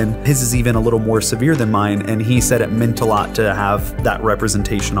well, and his is even a little more severe than mine, and he said it meant a lot to have that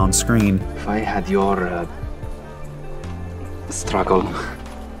representation on screen. If I had your struggle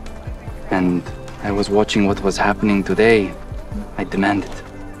and I was watching what was happening today, I demand it.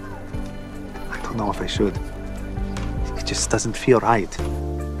 I don't know if I should. It just doesn't feel right.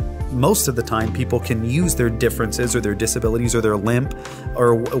 Most of the time, people can use their differences or their disabilities or their limp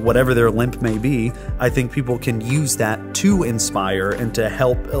or whatever their limp may be. I think people can use that to inspire and to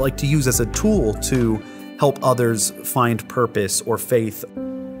help, like to use as a tool to help others find purpose or faith.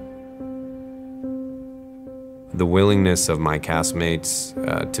 The willingness of my castmates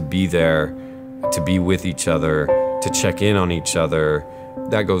to be there, to be with each other, to check in on each other,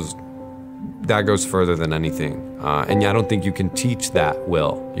 that goes further than anything. And I don't think you can teach that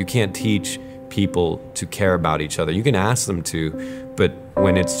will. You can't teach people to care about each other. You can ask them to, but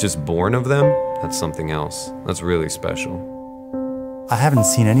when it's just born of them, that's something else. That's really special. I haven't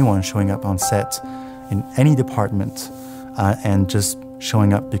seen anyone showing up on set in any department and just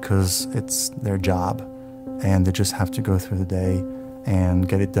showing up because it's their job and they just have to go through the day and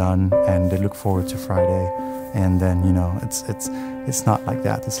get it done and they look forward to Friday. And then, you know, it's not like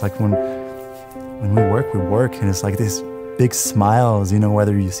that. It's like when we work, and it's like this big smiles, you know,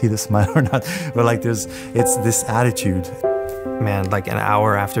 whether you see the smile or not, but like it's this attitude. Man, like an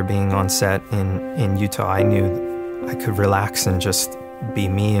hour after being on set in Utah, I knew I could relax and just be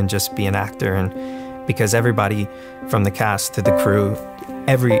me and just be an actor. And because everybody from the cast to the crew,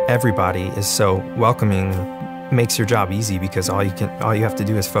 everybody is so welcoming, makes your job easy because all you have to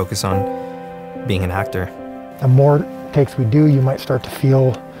do is focus on being an actor. The more takes we do, you might start to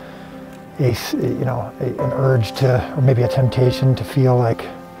feel an urge to, or maybe a temptation to feel like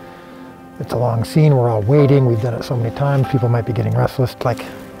it's a long scene, we're all waiting, we've done it so many times, people might be getting restless. Like,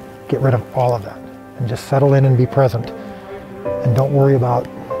 get rid of all of that and just settle in and be present. And don't worry about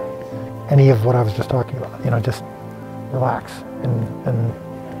any of what I was just talking about. You know, just relax and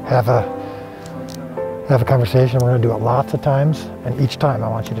have a conversation. We're going to do it lots of times, and each time I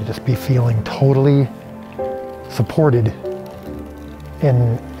want you to just be feeling totally supported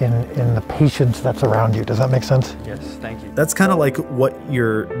in the patience that's around you. Does that make sense? Yes, thank you. That's kind of like what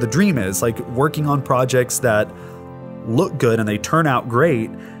the dream is, like working on projects that look good and they turn out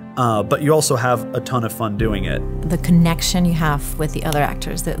great, but you also have a ton of fun doing it. The connection you have with the other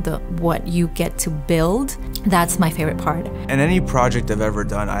actors, what you get to build, that's my favorite part. In any project I've ever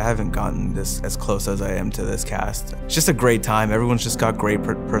done, I haven't gotten this as close as I am to this cast. It's just a great time. Everyone's just got great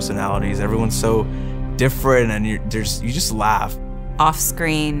personalities. Everyone's so different, and you just laugh.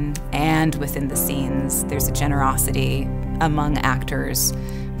 Off-screen and within the scenes, there's a generosity among actors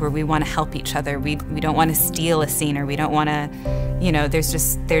where we want to help each other. We don't want to steal a scene, or we don't want to, you know, there's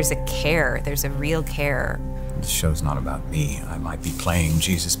a care, there's a real care. The show's not about me. I might be playing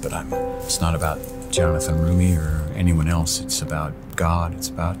Jesus, but it's not about Jonathan Rumi or anyone else. It's about God. It's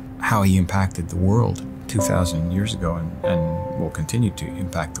about how he impacted the world 2,000 years ago and will continue to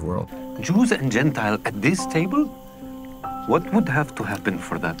impact the world. Jews and Gentiles at this table? What would have to happen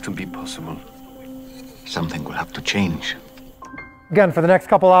for that to be possible? Something will have to change. Again, for the next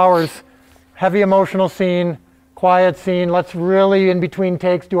couple hours, heavy emotional scene, quiet scene. Let's really, in between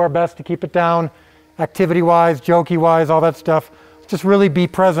takes, do our best to keep it down, activity-wise, jokey-wise, all that stuff. Just really be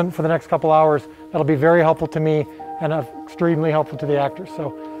present for the next couple hours. That'll be very helpful to me and extremely helpful to the actors.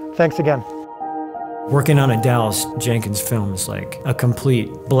 So thanks again. Working on a Dallas Jenkins film is like a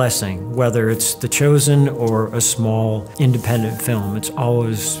complete blessing, whether it's The Chosen or a small independent film. It's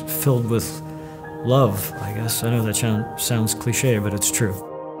always filled with love, I guess. I know that sounds cliche, but it's true.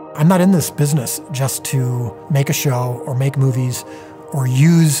 I'm not in this business just to make a show or make movies or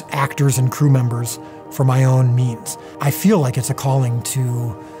use actors and crew members for my own means. I feel like it's a calling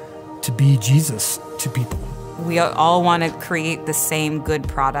to be Jesus to people. We all want to create the same good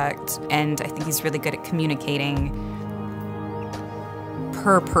product, and I think he's really good at communicating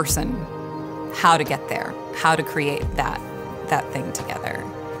per person how to get there, how to create that thing together.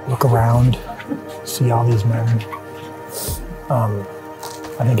 Look around, see all these men.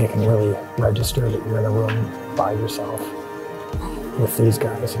 I think it can really register that you're in a room by yourself with these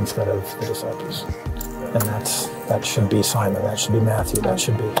guys instead of the disciples. And that should be Simon, that should be Matthew, that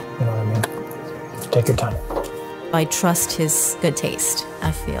should be, you know what I mean? Take your time. I trust his good taste.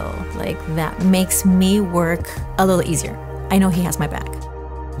 I feel like that makes me work a little easier. I know he has my back.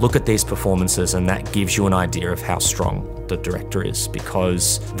 Look at these performances and that gives you an idea of how strong the director is,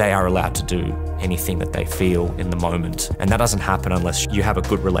 because they are allowed to do anything that they feel in the moment. And that doesn't happen unless you have a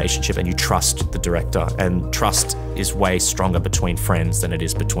good relationship and you trust the director. And trust is way stronger between friends than it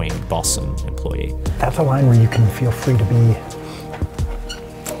is between boss and employee. That's a line where you can feel free to be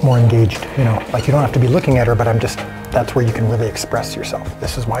more engaged, you know, like you don't have to be looking at her, but that's where you can really express yourself.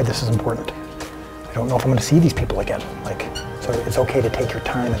 This is why this is important. I don't know if I'm gonna see these people again. Like, so it's okay to take your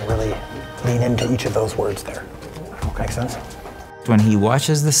time and really lean into each of those words there. Make sense? When he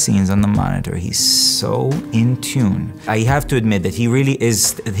watches the scenes on the monitor, he's so in tune. I have to admit that he really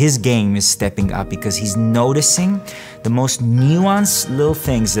is, his game is stepping up because he's noticing the most nuanced little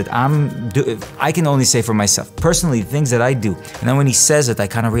things that I can only say for myself. Personally, things that I do. And then when he says it, I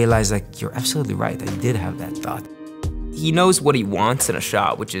kind of realize, like, you're absolutely right, I did have that thought. He knows what he wants in a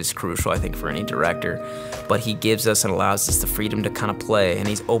shot, which is crucial, I think, for any director. But he gives us and allows us the freedom to kind of play, and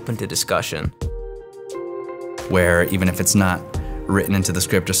he's open to discussion. Where even if it's not written into the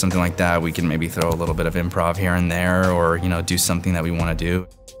script or something like that, we can maybe throw a little bit of improv here and there, or, you know, do something that we want to do.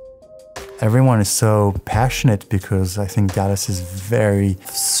 Everyone is so passionate because I think Dallas is very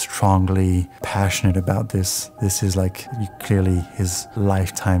strongly passionate about this. This is like clearly his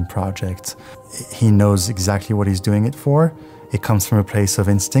lifetime project. He knows exactly what he's doing it for. It comes from a place of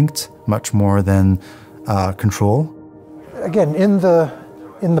instinct, much more than control. Again, in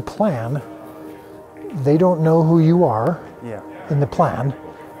the plan, they don't know who you are in the plan.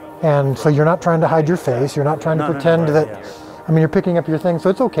 And so you're not trying to hide your face. You're not trying to pretend that, I mean, you're picking up your thing. So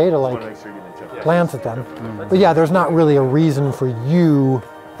it's okay to like glance at them. But yeah, there's not really a reason for you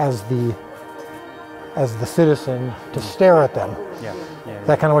as the citizen to stare at them. Is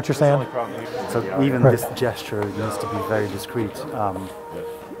that kind of what you're saying? So even this gesture needs to be very discreet.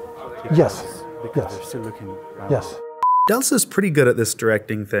 Yes. Because they're still looking around. Yes. Dallas is pretty good at this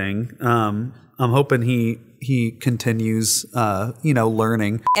directing thing. I'm hoping he continues, you know,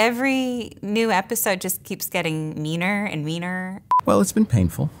 learning. Every new episode just keeps getting meaner and meaner. Well, it's been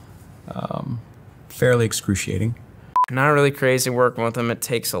painful, fairly excruciating. Not really crazy working with him. It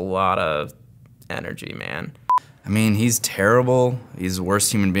takes a lot of energy, man. I mean, he's terrible. He's the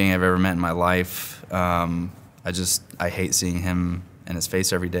worst human being I've ever met in my life. I hate seeing him and his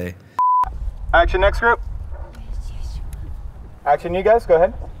face every day. Action, next group. Action, you guys, go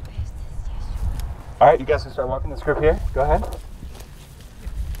ahead. All right, you guys can start walking this group here. Go ahead.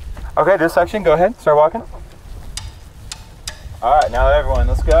 Okay, this section, go ahead, start walking. All right, now everyone,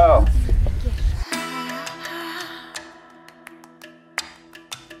 let's go.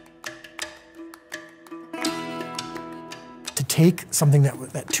 To take something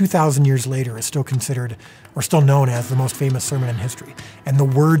that 2,000 years later is still considered, or still known as the most famous sermon in history, and the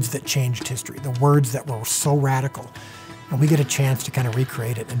words that changed history, the words that were so radical, and we get a chance to kind of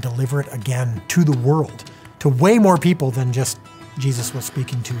recreate it and deliver it again to the world, to way more people than just Jesus was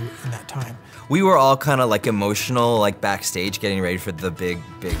speaking to in that time. We were all kind of like emotional, like backstage getting ready for the big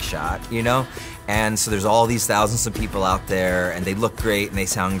shot, you know? And so there's all these thousands of people out there and they look great and they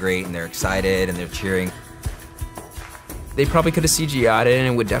sound great and they're excited and they're cheering. They probably could have CGI'd it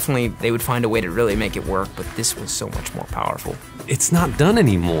and they would find a way to really make it work, but this was so much more powerful. It's not done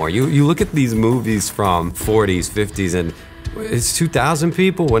anymore. You look at these movies from 40s, 50s, and it's 2,000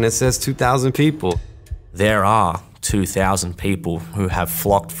 people when it says 2,000 people. There are 2,000 people who have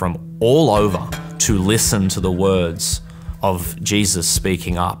flocked from all over to listen to the words of Jesus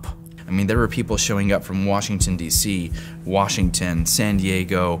speaking up. I mean, there were people showing up from Washington, D.C., Washington, San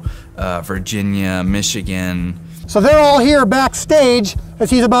Diego, Virginia, Michigan. So they're all here backstage as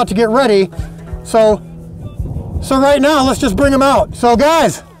he's about to get ready. So right now, let's just bring them out. So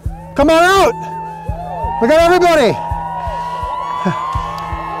guys, come on out. We got everybody.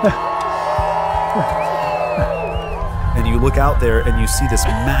 And you look out there and you see this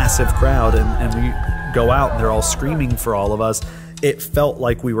massive crowd and we go out and they're all screaming for all of us. it felt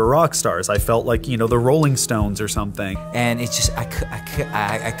like we were rock stars. I felt like, you know, the Rolling Stones or something. And it's just,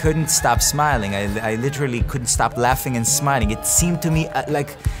 I couldn't stop smiling. I literally couldn't stop laughing and smiling. It seemed to me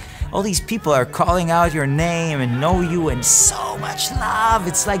like all these people are calling out your name and know you, and so much love.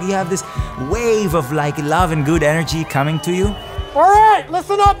 It's like you have this wave of like love and good energy coming to you. All right,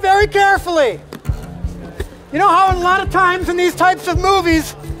 listen up very carefully. You know how a lot of times in these types of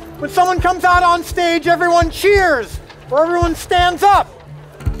movies, when someone comes out on stage, everyone cheers or everyone stands up.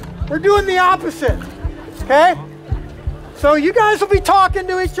 We're doing the opposite, okay? So you guys will be talking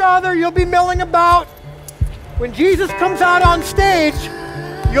to each other, you'll be milling about. When Jesus comes out on stage,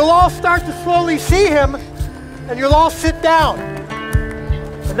 you'll all start to slowly see him, and you'll all sit down.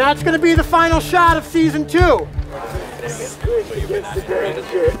 And that's going to be the final shot of season 2.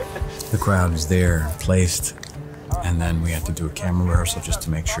 The crowd is there, placed, and then we have to do a camera rehearsal just to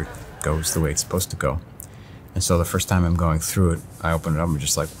make sure it goes the way it's supposed to go. And so the first time I'm going through it, I open it up and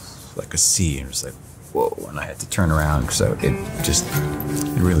just like a sea, and it's like, whoa, and I had to turn around, so it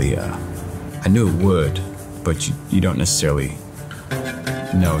really, I knew it would, but you don't necessarily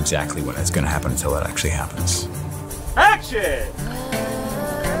know exactly when it's going to happen until it actually happens. Action!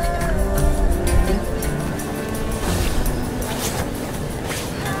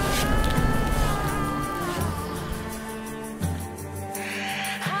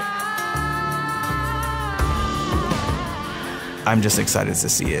 I'm just excited to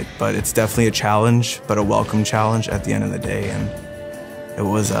see it, but it's definitely a challenge, but a welcome challenge at the end of the day, and it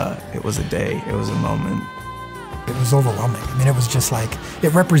was a day, it was a moment. It was overwhelming. I mean, it was just like,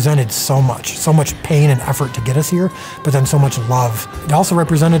 it represented so much pain and effort to get us here, but then so much love. It also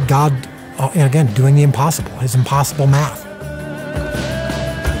represented God, and again, doing the impossible, his impossible math.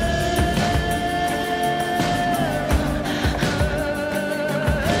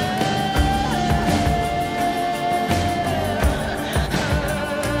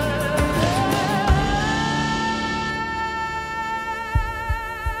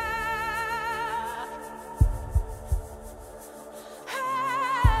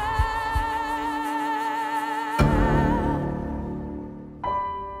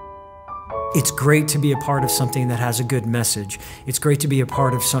 It's great to be a part of something that has a good message. It's great to be a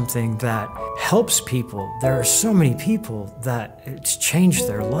part of something that helps people. There are so many people that it's changed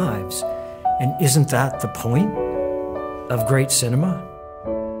their lives. And isn't that the point of great cinema?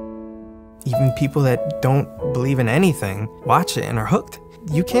 Even people that don't believe in anything watch it and are hooked.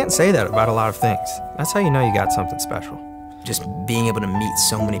 You can't say that about a lot of things. That's how you know you got something special. Just being able to meet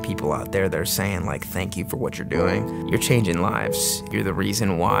so many people out there that are saying, like, thank you for what you're doing. You're changing lives. You're the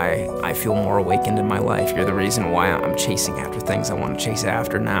reason why I feel more awakened in my life. You're the reason why I'm chasing after things I want to chase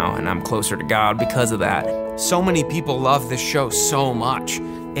after now, and I'm closer to God because of that. So many people love this show so much,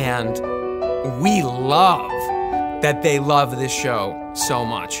 and we love that they love this show so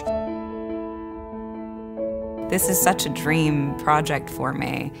much. This is such a dream project for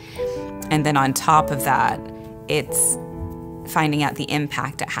me. And then on top of that, it's finding out the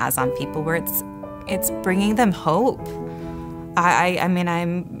impact it has on people, where it's bringing them hope. I mean,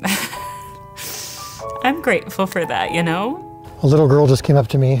 I'm I'm grateful for that, you know? A little girl just came up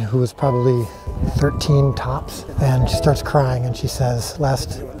to me who was probably 13 tops, and she starts crying and she says,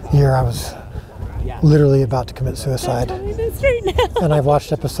 last year I was literally about to commit suicide. And I've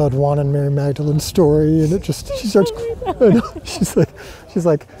watched episode 1 in Mary Magdalene's story, and it just, she starts, I know, she's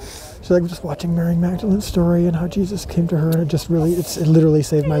like, just watching Mary Magdalene's story and how Jesus came to her, and it just really, it literally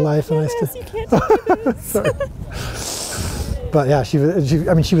saved my life. And I still, sorry. But yeah, she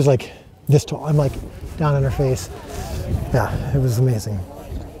was like this tall. I'm like down in her face. Yeah, it was amazing.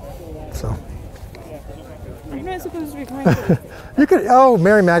 So. You're not supposed to be crying. You could, oh,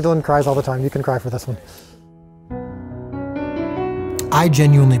 Mary Magdalene cries all the time. You can cry for this one. I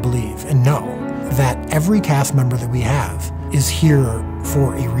genuinely believe and know that every cast member that we have is here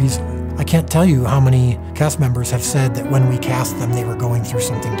for a reason. I can't tell you how many cast members have said that when we cast them, they were going through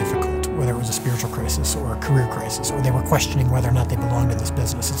something difficult, whether it was a spiritual crisis or a career crisis, or they were questioning whether or not they belonged in this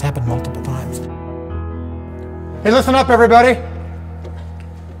business. It's happened multiple times. Hey, listen up, everybody.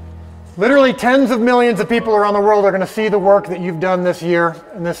 Literally tens of millions of people around the world are going to see the work that you've done this year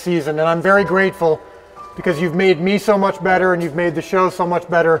and this season, and I'm very grateful because you've made me so much better and you've made the show so much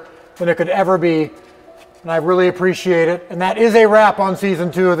better than it could ever be. And I really appreciate it. And that is a wrap on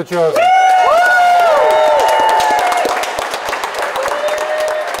season 2 of The Chosen.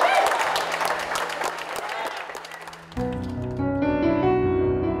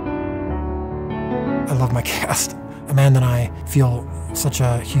 I love my cast. Amanda and I feel such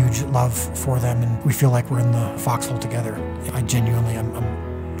a huge love for them, and we feel like we're in the foxhole together. I genuinely, I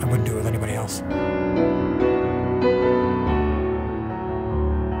wouldn't do it with anybody else.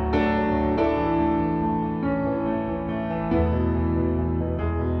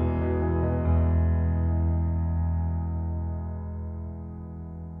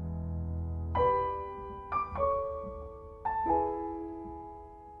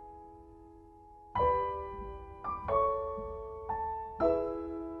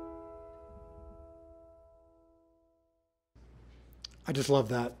 I just love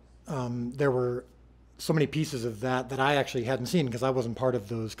that. There were so many pieces of that I actually hadn't seen because I wasn't part of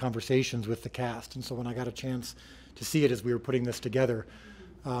those conversations with the cast. And so when I got a chance to see it as we were putting this together,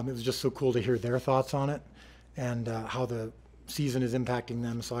 it was just so cool to hear their thoughts on it and how the season is impacting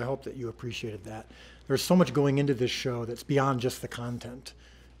them. So I hope that you appreciated that. There's so much going into this show that's beyond just the content.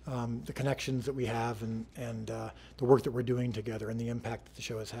 The connections that we have and the work that we're doing together and the impact that the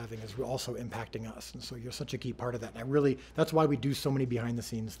show is having is also impacting us. And so you're such a key part of that. And that's why we do so many behind the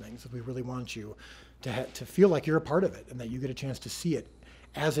scenes things. We really want you to feel like you're a part of it and that you get a chance to see it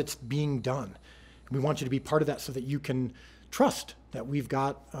as it's being done. We want you to be part of that so that you can trust that we've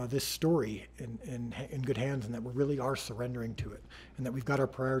got this story in good hands and that we really are surrendering to it and that we've got our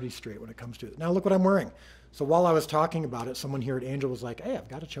priorities straight when it comes to it. Now look what I'm wearing. So while I was talking about it, someone here at Angel was like, hey, I've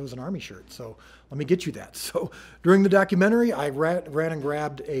got a Chosen Army shirt, so let me get you that. So during the documentary, I ran and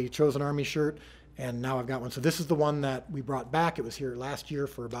grabbed a Chosen Army shirt, and now I've got one. So this is the one that we brought back. It was here last year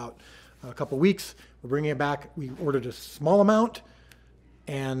for about a couple weeks. We're bringing it back. We ordered a small amount,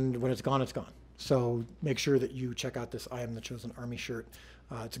 and when it's gone, it's gone. So make sure that you check out this I Am the Chosen Army shirt.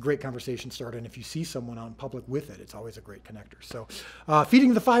 It's a great conversation starter, and if you see someone on public with it, it's always a great connector. So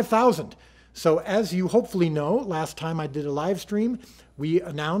feeding the 5,000. So as you hopefully know, last time I did a live stream, we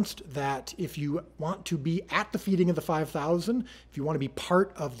announced that if you want to be at the feeding of the 5,000, if you want to be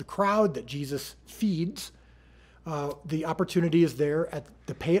part of the crowd that Jesus feeds, the opportunity is there at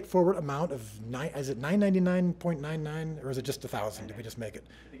the pay it forward amount of is it $999.99 or is it just 1,000? Did we just make it?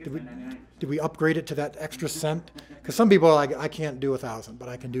 Did we upgrade it to that extra cent? Because some people are like, I can't do 1,000, but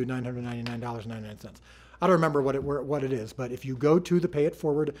I can do $999.99. I don't remember what it is, but if you go to the pay it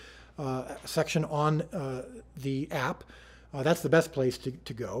forward section on the app, that's the best place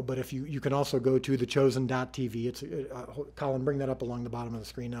to go. But if you can also go to thechosen.tv. It's Colin, bring that up along the bottom of the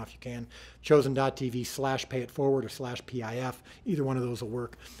screen now if you can. chosen.tv/payitforward or /PIF. Either one of those will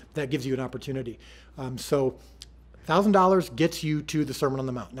work. That gives you an opportunity. So $1,000 gets you to the Sermon on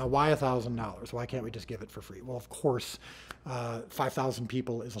the Mount. Now, why $1,000? Why can't we just give it for free? Well, of course, 5,000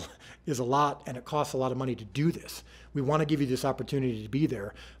 people is a lot, and it costs a lot of money to do this. We want to give you this opportunity to be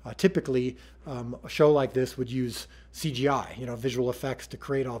there. Typically, a show like this would use CGI, visual effects to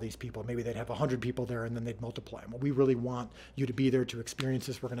create all these people. Maybe they'd have 100 people there, and then they'd multiply them. Well, we really want you to be there to experience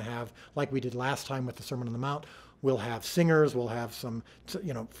this. We're going to have, like we did last time with the Sermon on the Mount, we'll have singers, we'll have some,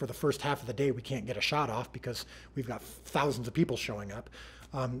 for the first half of the day, we can't get a shot off because we've got thousands of people showing up.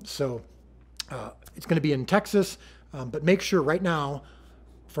 So it's going to be in Texas, but make sure right now,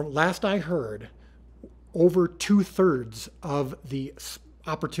 from last I heard, over 2/3 of the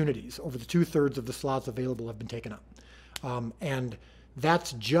opportunities, over the 2/3 of the slots available have been taken up. And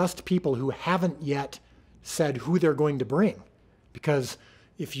that's just people who haven't yet said who they're going to bring. Because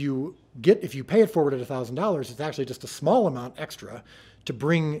if you pay it forward at $1,000, it's actually just a small amount extra to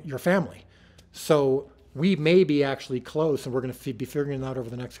bring your family. So we may be actually close, and we're going to be figuring it out over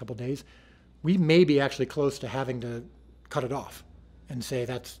the next couple of days. We may be actually close to having to cut it off and say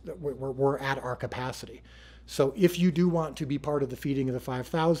we're at our capacity. So if you do want to be part of the feeding of the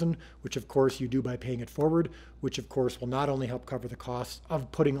 5,000, which of course you do by paying it forward, which of course will not only help cover the costs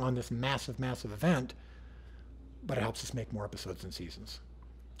of putting on this massive, massive event, but it helps us make more episodes and seasons.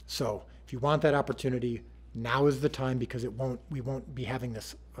 So if you want that opportunity, now is the time, because we won't be having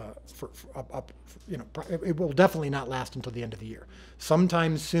this it will definitely not last until the end of the year.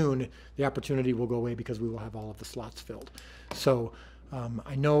 Sometime soon, the opportunity will go away because we will have all of the slots filled. So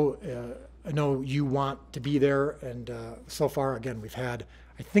I know you want to be there, and so far, again, we've had,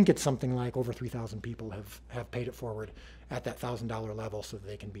 I think it's something like over 3,000 people have paid it forward at that $1,000 level so that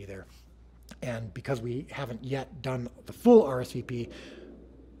they can be there. And because we haven't yet done the full RSVP,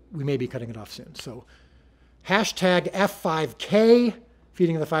 we may be cutting it off soon. So hashtag F5K,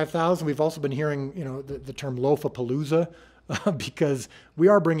 feeding of the 5,000. We've also been hearing, the term loaf-a-palooza because we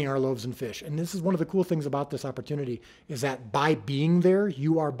are bringing our loaves and fish. And this is one of the cool things about this opportunity, is that by being there,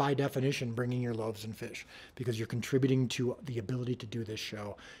 you are by definition bringing your loaves and fish, because you're contributing to the ability to do this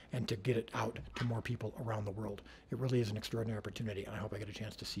show and to get it out to more people around the world. It really is an extraordinary opportunity, and I hope I get a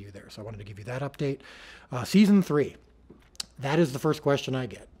chance to see you there. So I wanted to give you that update. Season 3, that is the first question I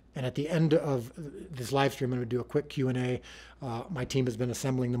get. And at the end of this live stream, I'm going to do a quick Q&A. My team has been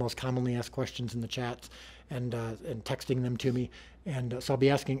assembling the most commonly asked questions in the chats and texting them to me. And so I'll be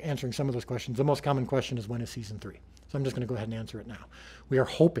answering some of those questions. The most common question is, when is season 3? So I'm just going to go ahead and answer it now. We are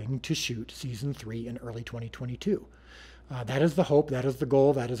hoping to shoot season 3 in early 2022. That is the hope. That is the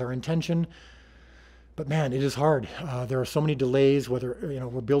goal. That is our intention. But man, it is hard. There are so many delays, whether,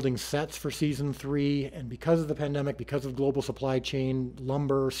 we're building sets for season 3, and because of the pandemic, because of global supply chain,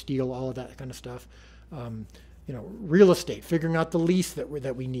 lumber, steel, all of that kind of stuff, real estate, figuring out the lease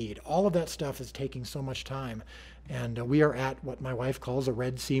that we need. All of that stuff is taking so much time. And we are at what my wife calls a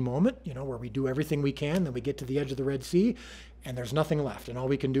Red Sea moment, where we do everything we can, then we get to the edge of the Red Sea, and there's nothing left. And all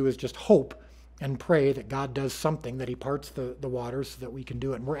we can do is just hope and pray that God does something, that he parts the waters so that we can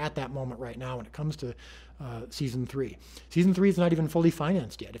do it. And we're at that moment right now when it comes to season 3. Season 3 is not even fully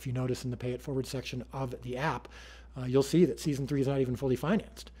financed yet. If you notice in the Pay It Forward section of the app, you'll see that season 3 is not even fully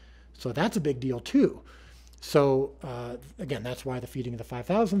financed. So that's a big deal too. So again, that's why the feeding of the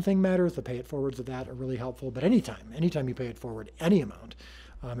 5,000 thing matters. The Pay It Forwards of that are really helpful. But anytime you pay it forward, any amount,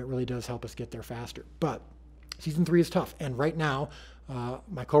 it really does help us get there faster. But season 3 is tough. And right now,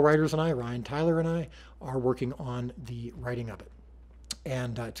 my co-writers and I, Ryan, Tyler, and I, are working on the writing of it.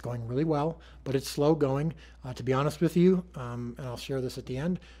 And it's going really well, but it's slow going. To be honest with you, and I'll share this at the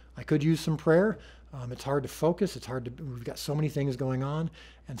end, I could use some prayer. It's hard to focus. We've got so many things going on.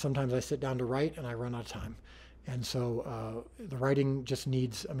 And sometimes I sit down to write and I run out of time. And so the writing just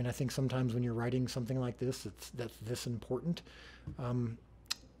needs, I think sometimes when you're writing something like this, that's this important.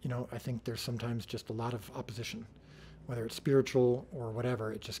 I think there's sometimes just a lot of opposition, whether it's spiritual or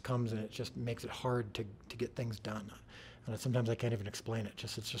whatever. It just comes and it just makes it hard to get things done. And sometimes I can't even explain it.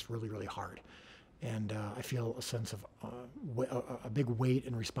 It's just really, really hard. And I feel a sense of a big weight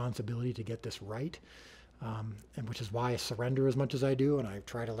and responsibility to get this right, and which is why I surrender as much as I do, and I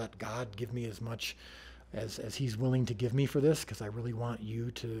try to let God give me as much as he's willing to give me for this, because I really want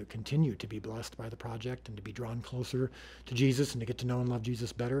you to continue to be blessed by the project and to be drawn closer to Jesus and to get to know and love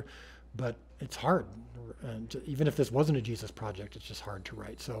Jesus better. But it's hard. And even if this wasn't a Jesus project, it's just hard to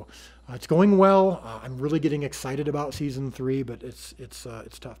write. So it's going well. I'm really getting excited about season 3, but it's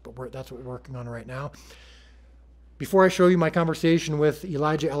tough. But that's what we're working on right now. Before I show you my conversation with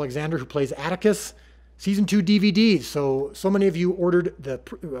Elijah Alexander, who plays Atticus, season 2 DVDs. So many of you ordered the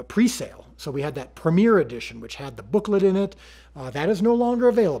pre-sale. So we had that premiere edition, which had the booklet in it. That is no longer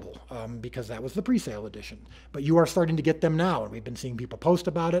available because that was the pre-sale edition. But you are starting to get them now, and we've been seeing people post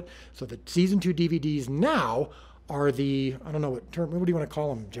about it. So the season 2 DVDs now are the, I don't know what do you want to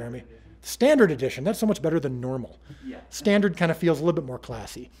call them, Jeremy? Standard edition. That's so much better than normal. Yeah. Standard kind of feels a little bit more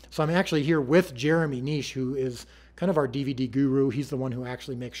classy. So I'm actually here with Jeremy Nish, who is kind of our DVD guru. He's the one who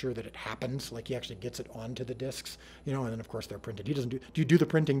actually makes sure that it happens, like he actually gets it onto the discs, and then of course they're printed. He doesn't do you do the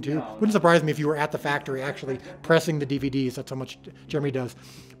printing too? No. Wouldn't surprise me if you were at the factory actually pressing the DVDs. That's how much Jeremy does.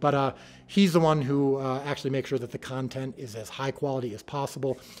 But he's the one who actually makes sure that the content is as high quality as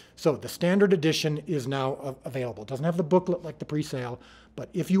possible. So the standard edition is now available. It doesn't have the booklet like the pre-sale, but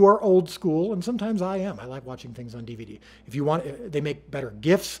if you are old school, and sometimes I am, I like watching things on DVD. If you want, they make better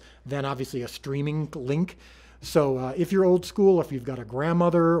GIFs than obviously a streaming link. So if you're old school, if you've got a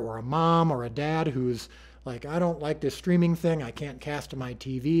grandmother or a mom or a dad who's like, I don't like this streaming thing, I can't cast to my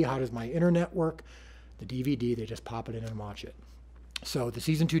TV, how does my internet work? The DVD, they just pop it in and watch it. So the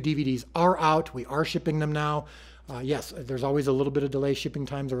season 2 DVDs are out. We are shipping them now. Yes, there's always a little bit of delay. Shipping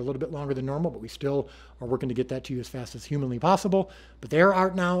times are a little bit longer than normal, but we still are working to get that to you as fast as humanly possible. But they're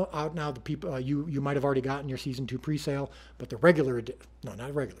out now. The people you might have already gotten your season 2 pre-sale, but the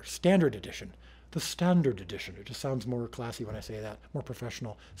standard edition. The standard edition. It just sounds more classy when I say that, more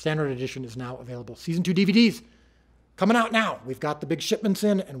professional. Standard edition is now available. Season 2 DVDs coming out now. We've got the big shipments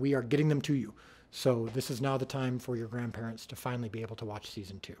in, and we are getting them to you. So this is now the time for your grandparents to finally be able to watch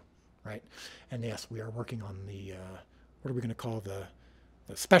season 2, right? And yes, we are working on the, what are we going to call the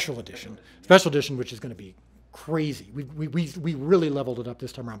special edition? Special edition, which is going to be crazy. We really leveled it up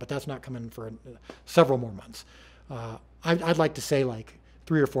this time around, but that's not coming for several more months. I'd like to say like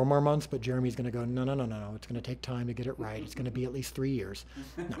 3 or 4 more months, but Jeremy's going to go, no. It's going to take time to get it right. It's going to be at least 3 years.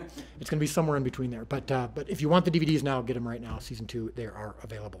 No, it's going to be somewhere in between there. But if you want the DVDs now, get them right now. Season 2, they are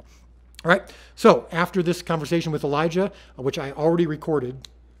available. All right. So after this conversation with Elijah, which I already recorded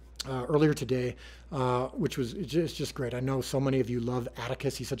earlier today, which was it's just great. I know so many of you love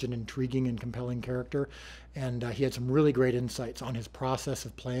Atticus. He's such an intriguing and compelling character, and he had some really great insights on his process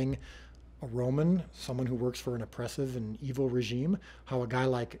of playing a Roman, someone who works for an oppressive and evil regime, how a guy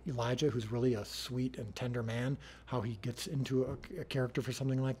like Elijah, who's really a sweet and tender man, how he gets into a character for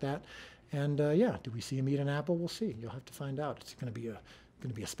something like that. And yeah, do we see him eat an apple? We'll see. You'll have to find out. It's going to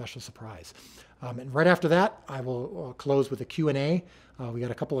be a special surprise. And right after that, I will close with a Q&A. We got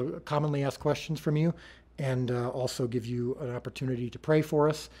a couple of commonly asked questions from you, and also give you an opportunity to pray for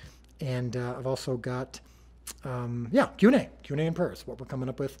us. And I've also got Q&A and prayers, what we're coming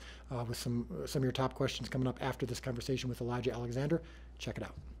up with some of your top questions coming up after this conversation with Elijah Alexander. Check it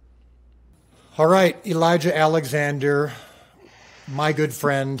out. All right, Elijah Alexander, my good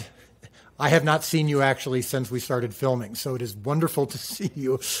friend. I have not seen you actually since we started filming, so it is wonderful to see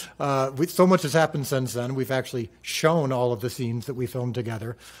you. So much has happened since then. We've actually shown all of the scenes that we filmed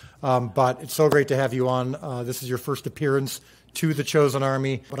together, but it's so great to have you on. This is your first appearance to The Chosen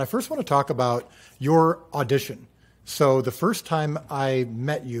Army. But I first want to talk about your audition. So the first time I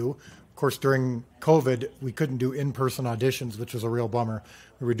met you, of course, during COVID, we couldn't do in-person auditions, which was a real bummer.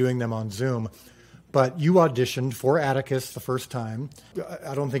 We were doing them on Zoom. But you auditioned for Atticus the first time.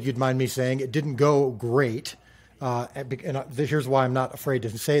 I don't think you'd mind me saying it didn't go great. And here's why I'm not afraid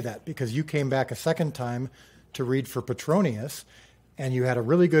to say that, because you came back a second time to read for Petronius, and you had a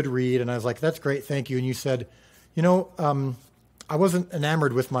really good read. And I was like, that's great, thank you. And you said, I wasn't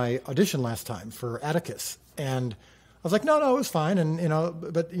enamored with my audition last time for Atticus. And I was like, no, it was fine. And,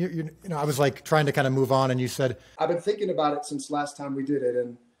 but I was like trying to kind of move on. And you said, I've been thinking about it since last time we did it.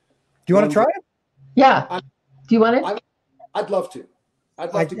 And do you want to try it? Yeah. Do you want it? I'd love to.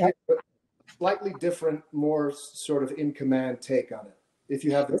 I'd love to get a slightly different, more sort of in command take on it, if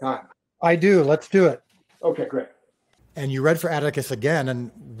you have the time. I do. Let's do it. Okay, great. And you read for Atticus again,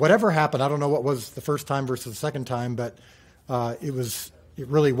 and whatever happened, I don't know what was the first time versus the second time, but it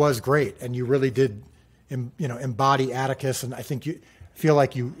really was great, and you really did, embody Atticus, and I think you feel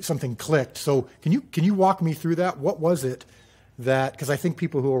like something clicked. So can you walk me through that? What was it that? Because I think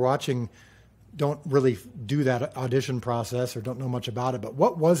people who are watching don't really do that audition process or don't know much about it. But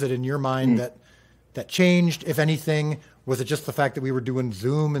what was it in your mind that changed, if anything? Was it just the fact that we were doing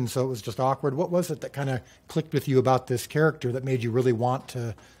Zoom and so it was just awkward? What was it that kind of clicked with you about this character that made you really want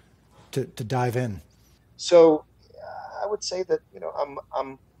to dive in? So I would say that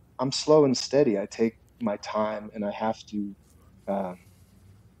I'm slow and steady. I take my time, and I have to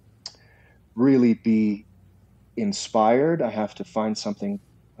really be inspired. I have to find something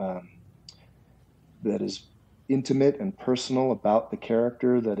that is intimate and personal about the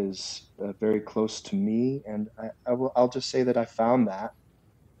character that is very close to me. And I'll just say that I found that,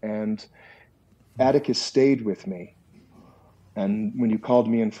 and Atticus stayed with me. And when you called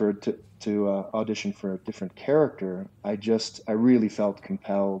me in to audition for a different character, I really felt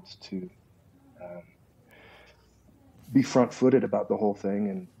compelled to be front-footed about the whole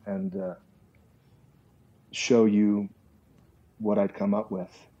thing and show you what I'd come up with.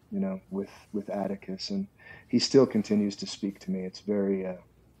 With Atticus, and he still continues to speak to me. It's very,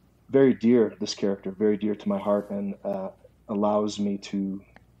 very dear, this character, very dear to my heart, and allows me to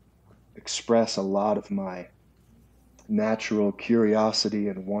express a lot of my natural curiosity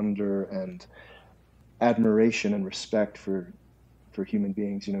and wonder and admiration and respect for human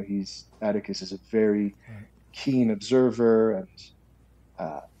beings. Atticus is a very keen observer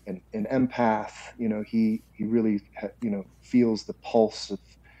and an empath. He really feels the pulse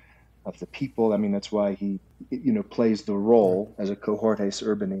of the people. I mean, that's why he, plays the role as a cohortes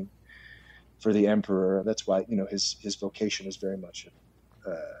urbani for the emperor. That's why, his vocation is very much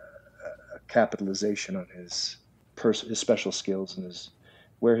a capitalization on his special skills and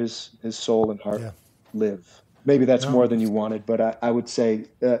where his soul and heart live. Maybe that's more than you wanted, but I would say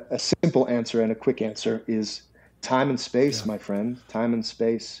a simple answer and a quick answer is time and space, my friend. Time and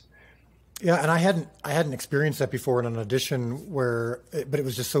space. Yeah, and I hadn't experienced that before in an audition but it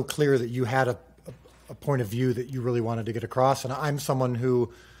was just so clear that you had a point of view that you really wanted to get across. And I'm someone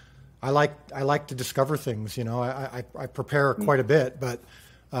who I like to discover things. I prepare quite a bit, but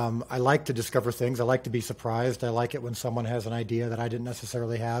I like to discover things. I like to be surprised. I like it when someone has an idea that I didn't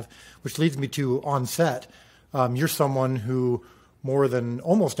necessarily have, which leads me to on set. You're someone who, more than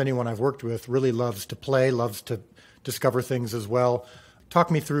almost anyone I've worked with, really loves to play, loves to discover things as well. Talk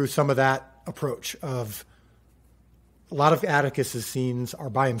me through some of that approach of a lot of Atticus's scenes are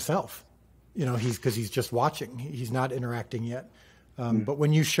by himself. Because he's just watching. He's not interacting yet. But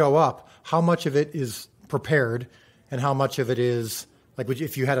when you show up, how much of it is prepared and how much of it is, like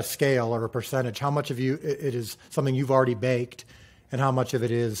if you had a scale or a percentage, how much of it is something you've already baked and how much of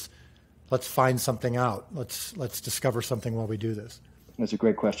it is, let's find something out. Let's discover something while we do this. That's a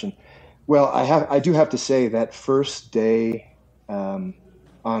great question. Well, I do have to say that first day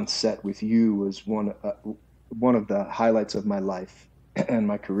on set with you was one of the highlights of my life and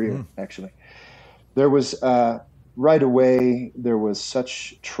my career, actually. There was right away, there was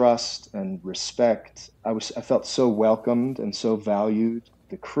such trust and respect. I felt so welcomed and so valued,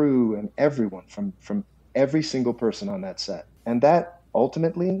 the crew and everyone from every single person on that set. And that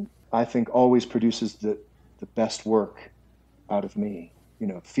ultimately, I think, always produces the best work out of me.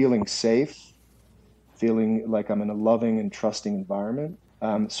 Feeling safe, feeling like I'm in a loving and trusting environment.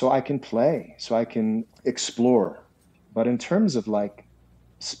 So I can play, so I can explore. But in terms of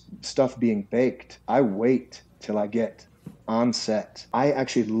stuff being baked, I wait till I get on set. I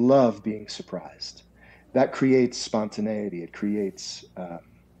actually love being surprised. That creates spontaneity. It creates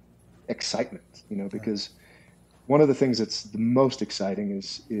excitement, because one of the things that's the most exciting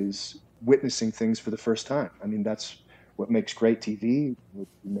is witnessing things for the first time. I mean, that's what makes great TV, what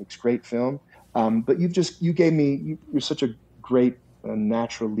makes great film. But you're such a great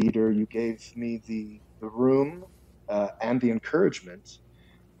natural leader. You gave me the room and the encouragement.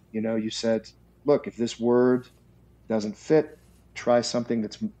 You said, look, if this word doesn't fit, try something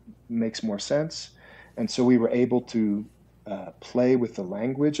that makes more sense. And so we were able to play with the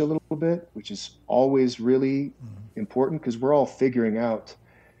language a little bit, which is always really important, because we're all figuring out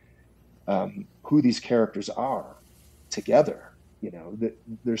who these characters are together. That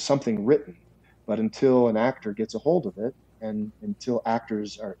there's something written, but until an actor gets a hold of it, and until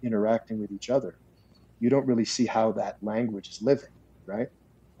actors are interacting with each other, you don't really see how that language is living, right?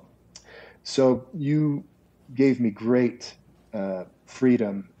 So you gave me great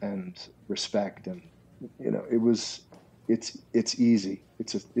freedom and respect, and it's easy.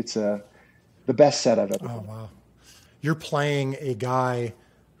 It's the best set I've ever done. Oh wow! You're playing a guy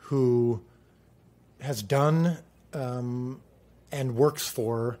who has done and works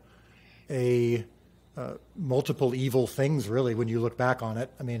for a multiple evil things, really, when you look back on it.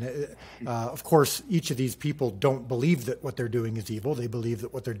 I mean, of course, each of these people don't believe that what they're doing is evil. They believe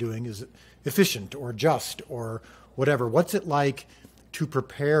that what they're doing is efficient or just or whatever. What's it like to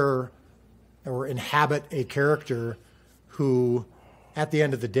prepare or inhabit a character who, at the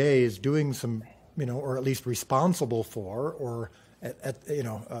end of the day, is doing some, or at least responsible for, or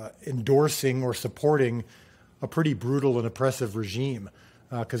endorsing or supporting a pretty brutal and oppressive regime?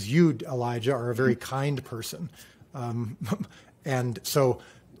 Because you, Elijah, are a very kind person. And so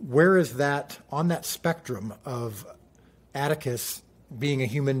where is that on that spectrum of Atticus being a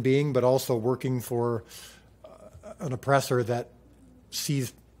human being, but also working for an oppressor that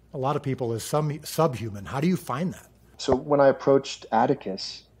sees a lot of people as subhuman? How do you find that? So when I approached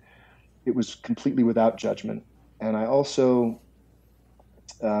Atticus, it was completely without judgment. And I also,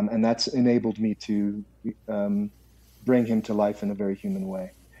 and that's enabled me to bring him to life in a very human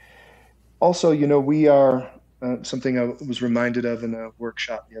way. Also, we are, something I was reminded of in a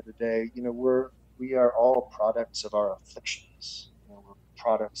workshop the other day, we are all products of our afflictions. We're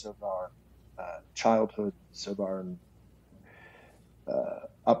products of our childhoods, of our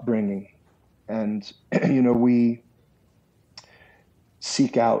upbringing. And, we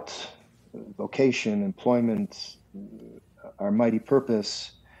seek out vocation, employment, our mighty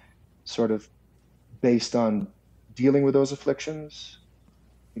purpose, sort of based on dealing with those afflictions,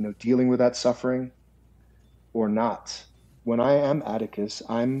 dealing with that suffering, or not. When I am Atticus,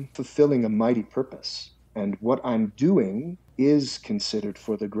 I'm fulfilling a mighty purpose, and what I'm doing is considered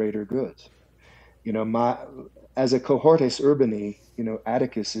for the greater good. As a cohortes urbani,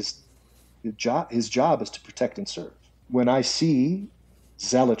 Atticus his job is to protect and serve. When I see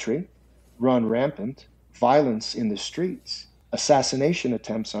zealotry run rampant, violence in the streets, assassination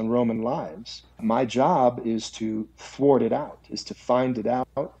attempts on Roman lives, my job is to thwart it out, is to find it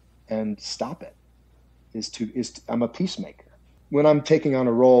out and stop it. I'm a peacemaker. When I'm taking on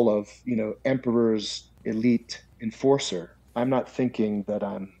a role of, emperor's elite enforcer, I'm not thinking that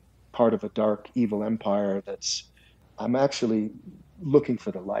I'm part of a dark, evil empire. I'm actually looking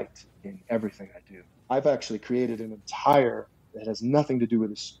for the light in everything I do. I've actually created that has nothing to do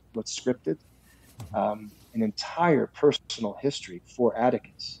with what's scripted, an entire personal history for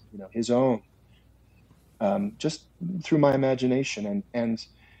Atticus, his own, just through my imagination. And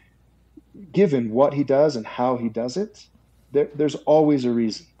given what he does and how he does it, there's always a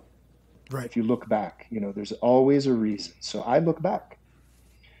reason. Right. If you look back, there's always a reason. So I look back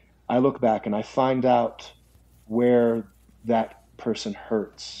and I find out where that person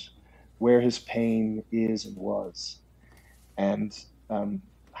hurts, where his pain is and was, and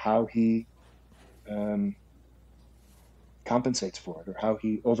how he compensates for it, or how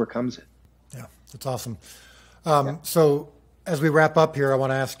he overcomes it. Yeah, that's awesome. So as we wrap up here, I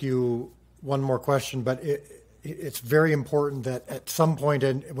want to ask you one more question, but it's very important that at some point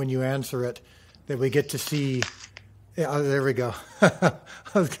when you answer it, that we get to see. Yeah, there we go. I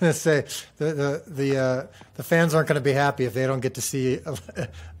was going to say the fans aren't going to be happy if they don't get to see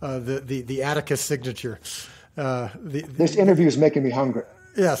the Atticus signature. This interview is making me hungry.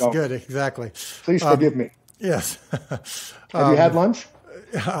 Yes, so, good, exactly. Please forgive me. Yes. Have you had lunch?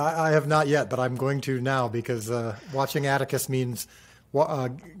 I have not yet, but I'm going to now, because watching Atticus means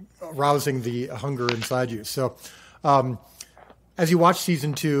rousing the hunger inside you. So as you watch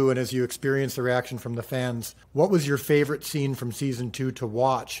season 2 and as you experience the reaction from the fans, what was your favorite scene from season 2 to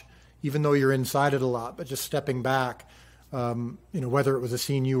watch, even though you're inside it a lot, but just stepping back? whether it was a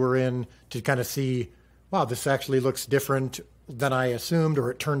scene you were in, to kind of see, wow, this actually looks different than I assumed,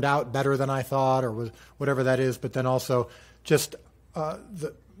 or it turned out better than I thought, or whatever that is. But then also just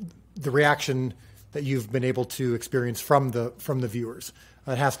the reaction that you've been able to experience from the viewers.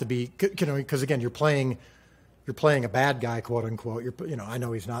 It has to be, because again, you're playing a bad guy, quote unquote. I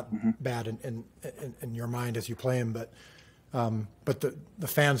know he's not bad in your mind as you play him, but the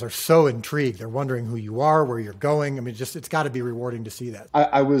fans are so intrigued. They're wondering who you are, where you're going. I mean, it's got to be rewarding to see that.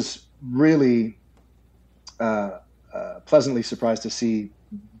 I was really pleasantly surprised to see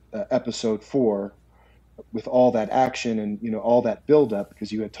episode 4 with all that action and all that build-up,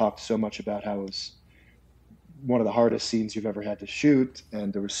 because you had talked so much about how it was one of the hardest scenes you've ever had to shoot,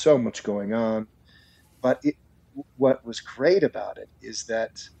 and there was so much going on. But what was great about it is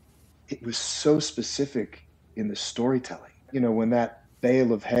that it was so specific in the storytelling. When that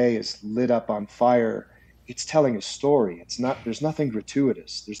bale of hay is lit up on fire, it's telling a story. There's nothing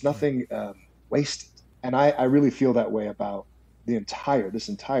gratuitous. There's nothing wasted. And I really feel that way about this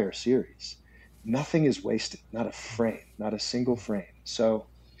entire series. Nothing is wasted, not a frame, not a single frame. So,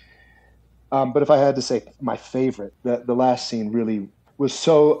 but if I had to say my favorite, the last scene really was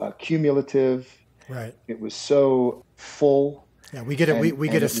so cumulative. Right. It was so full. Yeah, we get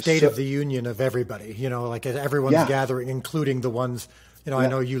a state of the union of everybody. Like everyone's gathering, including the ones. I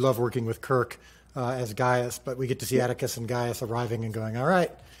know you love working with Kirk as Gaius, but we get to see Atticus and Gaius arriving and going, all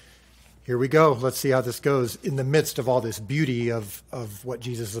right, here we go. Let's see how this goes. In the midst of all this beauty of what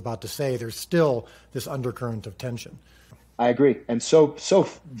Jesus is about to say, there's still this undercurrent of tension. I agree. And so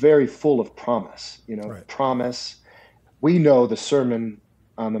very full of promise, Right. Promise. We know the Sermon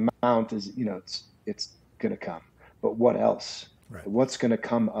on the Mount is, it's going to come, but what else? Right. What's going to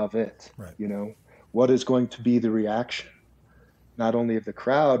come of it? Right. What is going to be the reaction, not only of the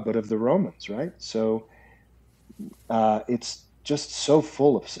crowd, but of the Romans, right? So it's just so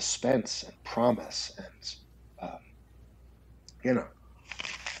full of suspense and promise and,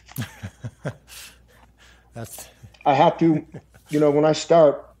 That's. I have to, when I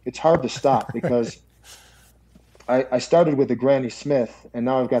start, it's hard to stop because I started with the Granny Smith and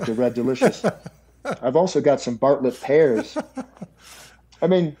now I've got the Red Delicious. I've also got some Bartlett pears. I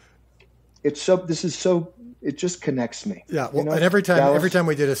mean, it just connects me. Yeah. Well, and every time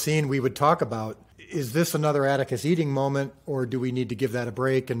we did a scene, we would talk about, is this another Atticus eating moment, or do we need to give that a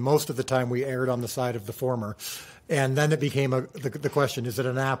break? And most of the time we erred on the side of the former. And then it became the question, is it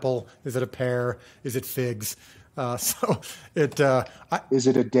an apple? Is it a pear? Is it figs? Is it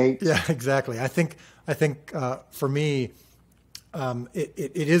a date? Yeah, exactly. I think for me,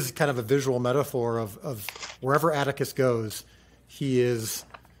 it is kind of a visual metaphor of wherever Atticus goes, he is.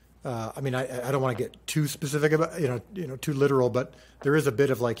 I don't want to get too specific about too literal, but there is a bit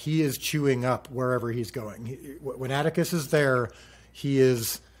of like he is chewing up wherever he's going. When Atticus is there, he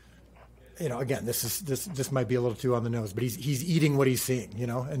is. Again, this might be a little too on the nose, but he's eating what he's seeing,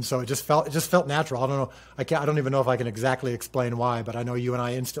 and so it just felt natural. I don't know. I don't even know if I can exactly explain why, but I know you and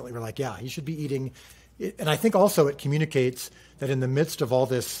I instantly were like, yeah, he should be eating. And I think also it communicates that in the midst of all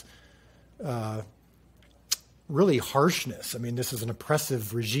this really harshness, I mean, this is an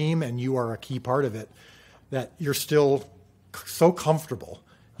oppressive regime and you are a key part of it, that you're still so comfortable.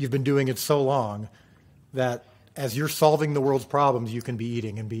 You've been doing it so long that as you're solving the world's problems, you can be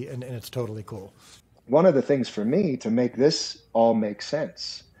eating and it's totally cool. One of the things for me to make this all make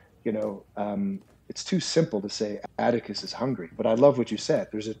sense, it's too simple to say Atticus is hungry, but I love what you said.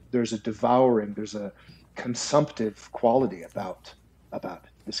 There's a devouring, there's a consumptive quality about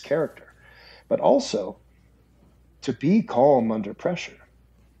this character, but also to be calm under pressure,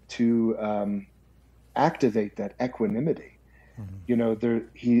 to activate that equanimity.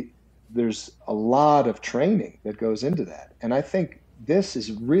 Mm-hmm. There's a lot of training that goes into that, and I think this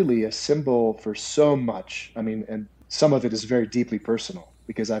is really a symbol for so much. I mean, and some of it is very deeply personal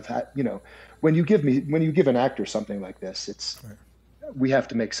because I've had, when you give an actor something like this, we have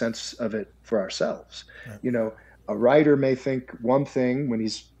to make sense of it for ourselves. Right. A writer may think one thing when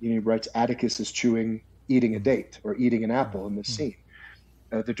he writes Atticus is eating a date or eating an apple in this scene.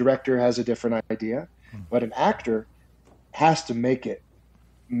 The director has a different idea, but an actor has to make it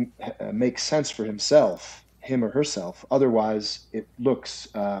make sense for him or herself. Otherwise, it looks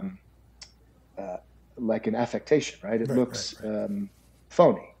like an affectation, right? It looks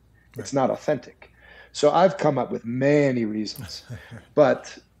phony. Right. It's not authentic. So I've come up with many reasons,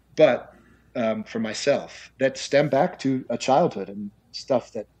 but for myself that stem back to a childhood and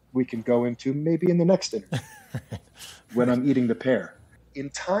stuff that we can go into maybe in the next interview when I'm eating the pear. In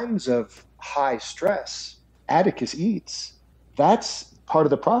times of high stress, Atticus eats. That's part of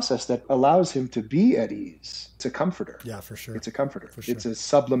the process that allows him to be at ease. It's a comforter. Yeah, for sure. It's a comforter. For sure. It's a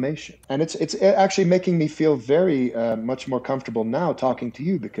sublimation. And it's actually making me feel very much more comfortable now talking to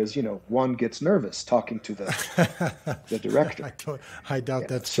you, because, you know, one gets nervous talking to the director. I doubt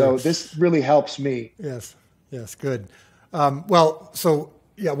that's so true. this really helps me. Yes. Yes. Good. Well, so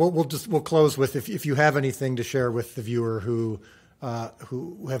yeah, we'll close with, if you have anything to share with the viewer who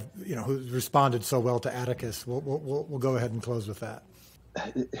responded so well to Atticus, we'll go ahead and close with that.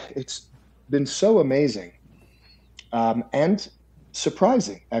 It's been so amazing, and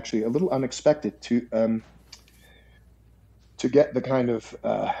surprising, actually, a little unexpected to get the kind of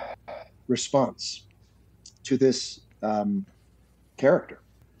response to this character.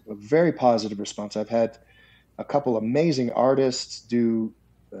 A very positive response. I've had a couple amazing artists do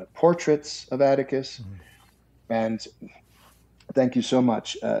portraits of Atticus, and thank you so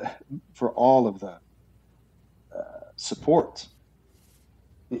much for all of the support.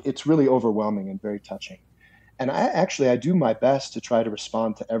 It's really overwhelming and very touching. And I do my best to try to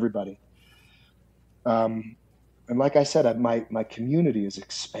respond to everybody. And like I said, my community is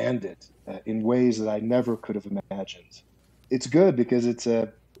expanded in ways that I never could have imagined. It's good because it's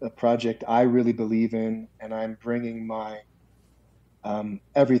a project I really believe in, and I'm bringing my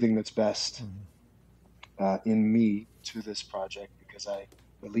everything that's best in me to this project because I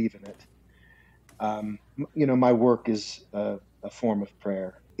believe in it. You know, my work is a form of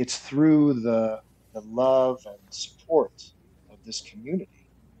prayer. It's through the love and support of this community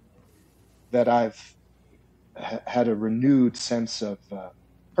that I've had a renewed sense of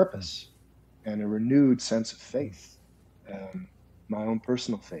purpose and a renewed sense of faith, my own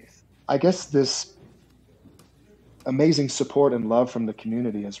personal faith. I guess this amazing support and love from the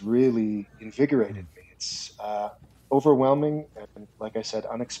community has really invigorated me. It's overwhelming and, like I said,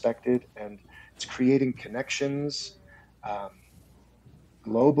 unexpected, and it's creating connections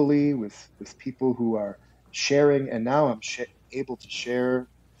globally with people who are sharing, and now I'm able to share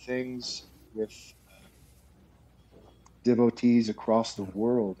things with devotees across the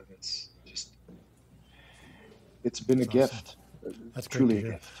world, and it's been a gift. That's truly great to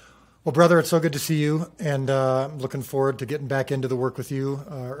a hear. gift. Well, brother, it's so good to see you, and I'm looking forward to getting back into the work with you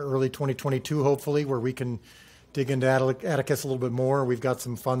early 2022, hopefully, where we can dig into Atticus a little bit more. We've got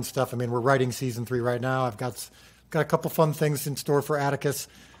some fun stuff. I mean, we're writing season 3 right now. I've got a couple fun things in store for Atticus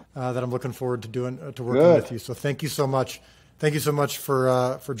that I'm looking forward to working with you. So thank you so much. Thank you so much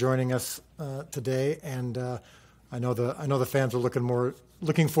for joining us today. And I know the fans are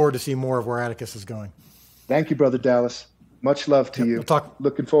looking forward to see more of where Atticus is going. Thank you, Brother Dallas. Much love to you.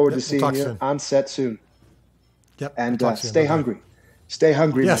 Looking forward to seeing you soon. on set soon. Yep. And stay hungry. Stay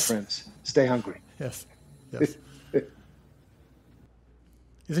hungry, Yes. my friends. Stay hungry. Yes. Yes.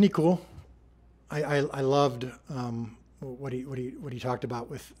 Isn't he cool? I loved what he talked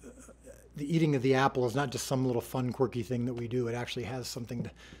about with the eating of the apple is not just some little fun, quirky thing that we do. It actually has something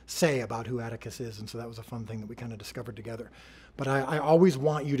to say about who Atticus is, and so that was a fun thing that we kind of discovered together. But I always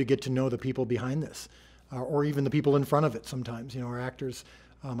want you to get to know the people behind this, or even the people in front of it. Sometimes, our actors.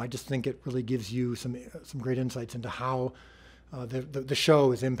 I just think it really gives you some great insights into how the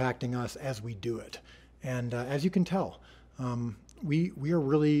show is impacting us as we do it. And as you can tell, we are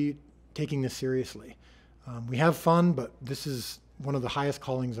really taking this seriously. We have fun, but this is one of the highest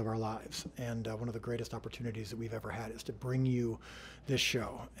callings of our lives, and one of the greatest opportunities that we've ever had is to bring you this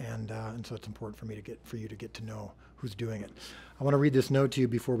show. And so it's important for you to get to know who's doing it. I want to read this note to you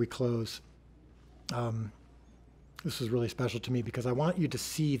before we close. This is really special to me because I want you to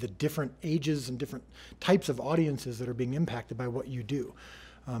see the different ages and different types of audiences that are being impacted by what you do.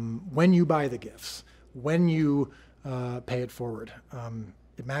 When you buy the gifts, when you pay it forward,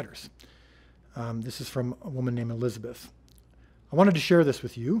 it matters. This is from a woman named Elizabeth. I wanted to share this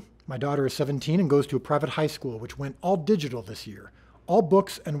with you. My daughter is 17 and goes to a private high school, which went all digital this year. All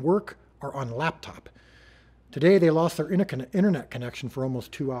books and work are on laptop. Today, they lost their internet connection for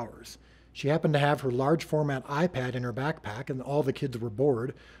almost 2 hours. She happened to have her large format iPad in her backpack, and all the kids were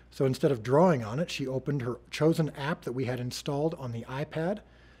bored. So instead of drawing on it, she opened her chosen app that we had installed on the iPad.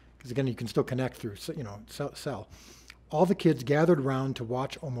 Because again, you can still connect through, cell. All the kids gathered around to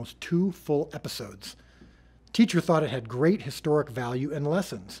watch almost 2 full episodes. Teacher thought it had great historic value and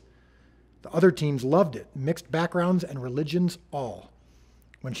lessons. The other teens loved it, mixed backgrounds and religions all.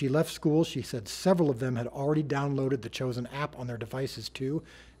 When she left school, she said several of them had already downloaded the chosen app on their devices too.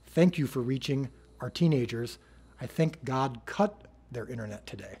 Thank you for reaching our teenagers. I think God cut their internet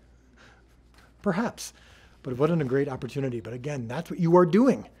today. Perhaps, but what a great opportunity. But again, that's what you are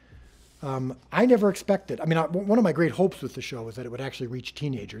doing. I never expected, one of my great hopes with the show was that it would actually reach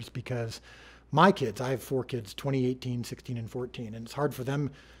teenagers because my kids, I have 4 kids, 20, 18, 16, and 14, and it's hard for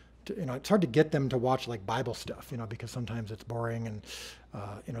them to, it's hard to get them to watch like Bible stuff, because sometimes it's boring, and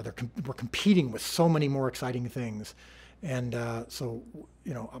we're competing with so many more exciting things. And so,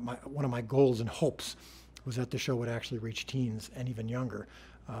 one of my goals and hopes was that the show would actually reach teens and even younger.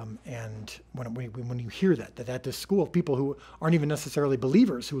 And when you hear that at this school of people who aren't even necessarily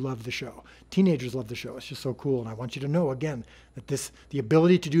believers who love the show, teenagers love the show, it's just so cool. And I want you to know again that the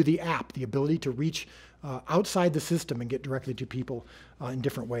ability to do the app, the ability to reach outside the system and get directly to people in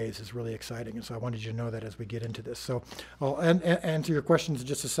different ways is really exciting. And so I wanted you to know that as we get into this. So I'll answer your questions in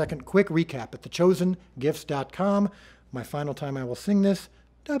just a second. Quick recap at thechosengifts.com. My final time I will sing this.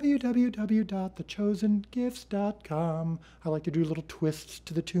 www.thechosengifts.com. I like to do little twists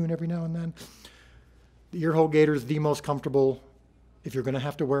to the tune every now and then. The ear hole gaiter is the most comfortable. If you're going to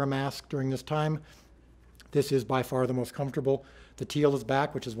have to wear a mask during this time, this is by far the most comfortable. The teal is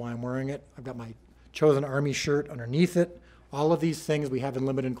back, which is why I'm wearing it. I've got my Chosen Army shirt underneath it. All of these things we have in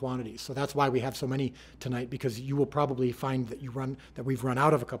limited quantities. So that's why we have so many tonight, because you will probably find that we've run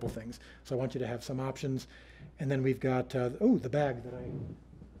out of a couple things. So I want you to have some options. And then we've got, the bag that there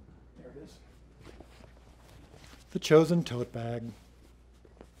it is. The Chosen tote bag.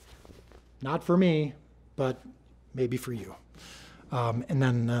 Not for me, but maybe for you. And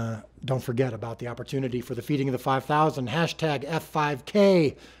then don't forget about the opportunity for the Feeding of the 5,000, hashtag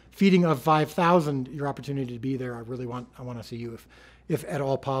F5K, Feeding of 5,000, your opportunity to be there. I want to see you if at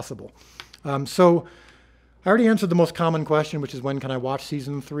all possible. So I already answered the most common question, which is when can I watch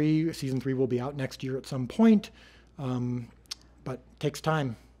season 3? Season 3 will be out next year at some point, but takes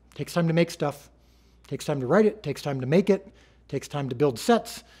time. Takes time to make stuff. Takes time to write it. Takes time to make it. Takes time to build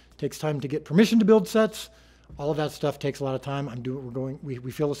sets. Takes time to get permission to build sets. All of that stuff takes a lot of time.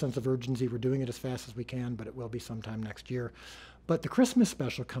 We feel a sense of urgency. We're doing it as fast as we can, but it will be sometime next year. But the Christmas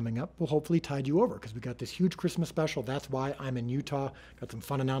special coming up will hopefully tide you over, because we got this huge Christmas special. That's why I'm in Utah. Got some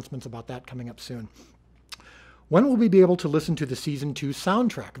fun announcements about that coming up soon. When will we be able to listen to the Season 2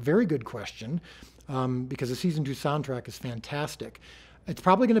 soundtrack? Very good question, because the Season 2 soundtrack is fantastic. It's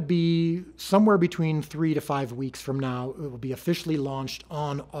probably going to be somewhere between 3 to 5 weeks from now. It will be officially launched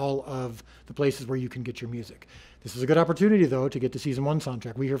on all of the places where you can get your music. This is a good opportunity, though, to get the Season 1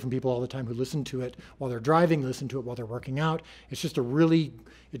 soundtrack. We hear from people all the time who listen to it while they're driving, listen to it while they're working out. It's just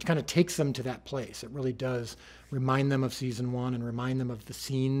it kind of takes them to that place. It really does remind them of Season 1 and remind them of the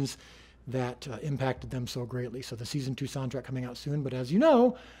scenes that impacted them so greatly. So the Season 2 soundtrack coming out soon. But as you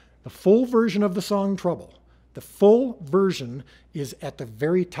know, the full version of the song Trouble, the full version is at the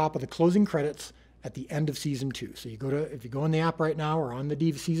very top of the closing credits at the end of Season 2. So if you go in the app right now or on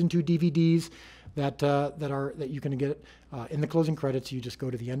the Season 2 DVDs that you can get in the closing credits, you just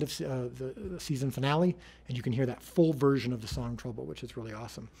go to the end of the season finale, and you can hear that full version of the song Trouble, which is really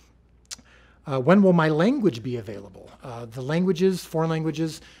awesome. When will my language be available? The languages, foreign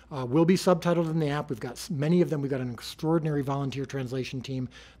languages, will be subtitled in the app. We've got many of them. We've got an extraordinary volunteer translation team.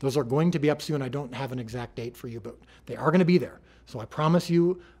 Those are going to be up soon. I don't have an exact date for you, but they are going to be there. So I promise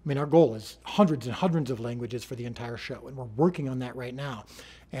you, our goal is hundreds and hundreds of languages for the entire show, and we're working on that right now.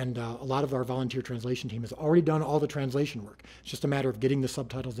 And a lot of our volunteer translation team has already done all the translation work. It's just a matter of getting the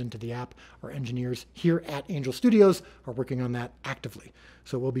subtitles into the app. Our engineers here at Angel Studios are working on that actively.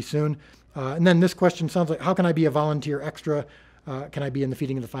 So it will be soon. And then this question sounds like, how can I be a volunteer extra? Can I be in the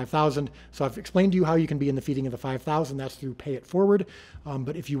Feeding of the 5,000? So I've explained to you how you can be in the Feeding of the 5,000. That's through Pay It Forward.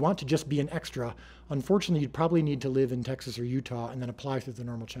 But if you want to just be an extra, unfortunately, you'd probably need to live in Texas or Utah and then apply through the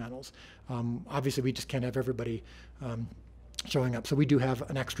normal channels. Obviously, we just can't have everybody showing up. So we do have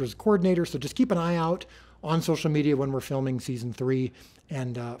an extras coordinator. So just keep an eye out on social media when we're filming Season 3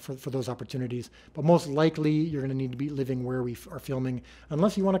 and for those opportunities. But most likely, you're going to need to be living where we are filming,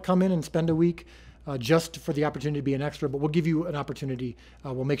 unless you want to come in and spend a week just for the opportunity to be an extra. But we'll give you an opportunity.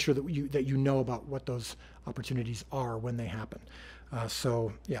 We'll make sure that you know about what those opportunities are when they happen.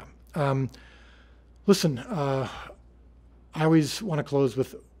 Listen, I always want to close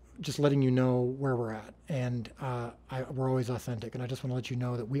with just letting you know where we're at, and we're always authentic, and I just want to let you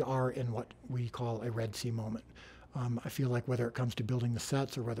know that we are in what we call a Red Sea moment. I feel like whether it comes to building the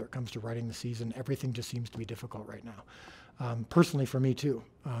sets or whether it comes to writing the season, everything just seems to be difficult right now. Personally, for me too,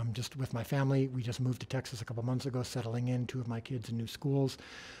 just with my family, we just moved to Texas a couple months ago, settling in 2 of my kids in new schools.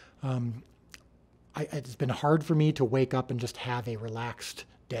 It's been hard for me to wake up and just have a relaxed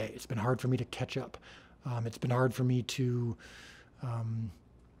day. It's been hard for me to catch up. It's been hard for me to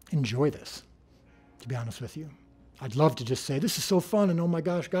enjoy this, to be honest with you. I'd love to just say, this is so fun, and oh my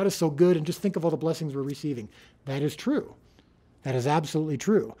gosh, God is so good, and just think of all the blessings we're receiving. That is true. That is absolutely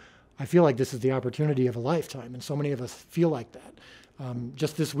true. I feel like this is the opportunity of a lifetime, and so many of us feel like that.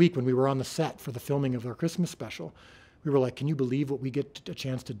 Just this week when we were on the set for the filming of our Christmas special, we were like, can you believe what we get a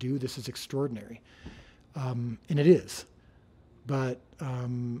chance to do? This is extraordinary. And it is. But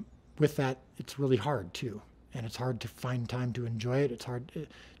with that, it's really hard too. And it's hard to find time to enjoy it. It's hard,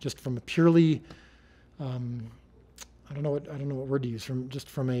 just from a purely, I don't know what word to use,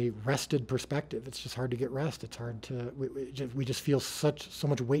 from a rested perspective. It's just hard to get rest. It's hard to, we just feel so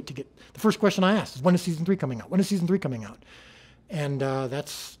much weight to get. The first question I asked is, when is season 3 coming out? When is season 3 coming out? And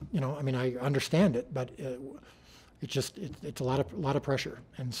that's, I mean, I understand it, but it's a lot of pressure.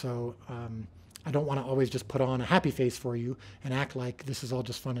 And so I don't want to always just put on a happy face for you and act like this is all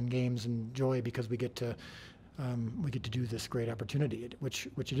just fun and games and joy because we get to do this great opportunity, which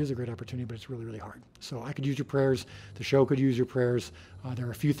it is a great opportunity, but it's really, really hard. So I could use your prayers. The show could use your prayers. There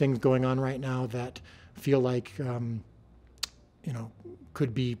are a few things going on right now that feel like,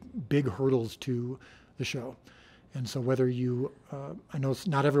 could be big hurdles to the show. And so whether you, I know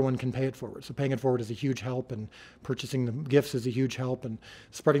not everyone can pay it forward. So paying it forward is a huge help, and purchasing the gifts is a huge help, and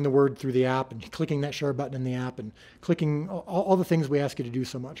spreading the word through the app, and clicking that share button in the app, and clicking all the things we ask you to do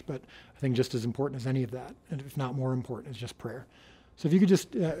so much. But I think just as important as any of that, and if not more important, is just prayer. So if you could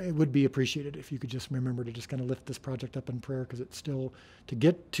just, it would be appreciated if you could just remember to just kind of lift this project up in prayer, because it's still, to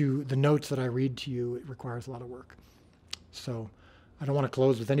get to the notes that I read to you, it requires a lot of work. So I don't want to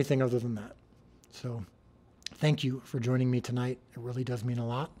close with anything other than that. So thank you for joining me tonight. It really does mean a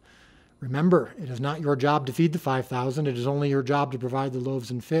lot. Remember, it is not your job to feed the 5,000. It is only your job to provide the loaves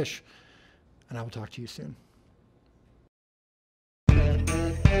and fish. And I will talk to you soon.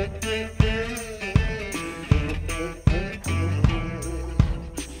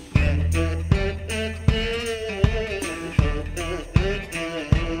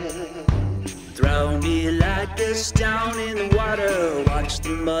 Throw me like a stone in the water, watch the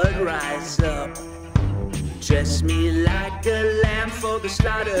mud rise up. Dress me like a lamb for the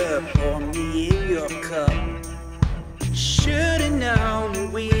slaughter, pour me in your cup. Should've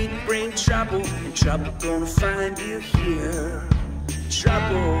known we'd bring trouble, and trouble gonna find you here.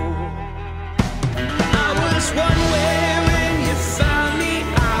 Trouble. I was one way when you found me,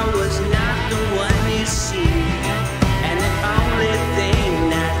 I was not the one you see. And the only thing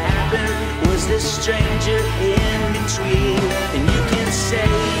that happened was this stranger in between. And you can say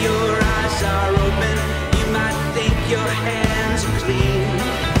your eyes are open, your hands are clean,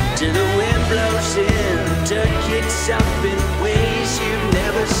 till the wind blows in, dirt kicks up in ways you've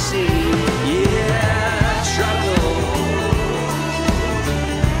never seen. Yeah, trouble.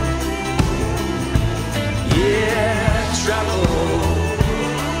 Yeah, trouble.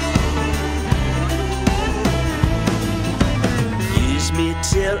 Use me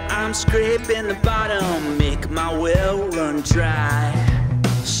till I'm scraping the bottom, make my well run dry.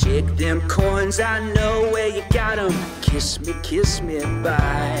 Shake them coins, I know where you got them. Kiss me bye.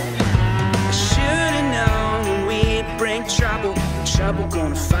 I should've known we'd bring trouble. Trouble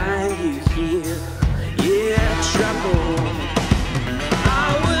gonna find you here. Yeah, trouble.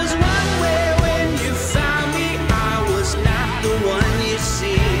 I was one way when you found me, I was not the one you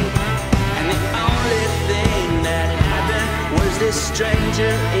see. And the only thing that happened was this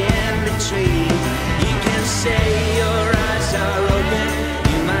stranger in between. You can say your eyes are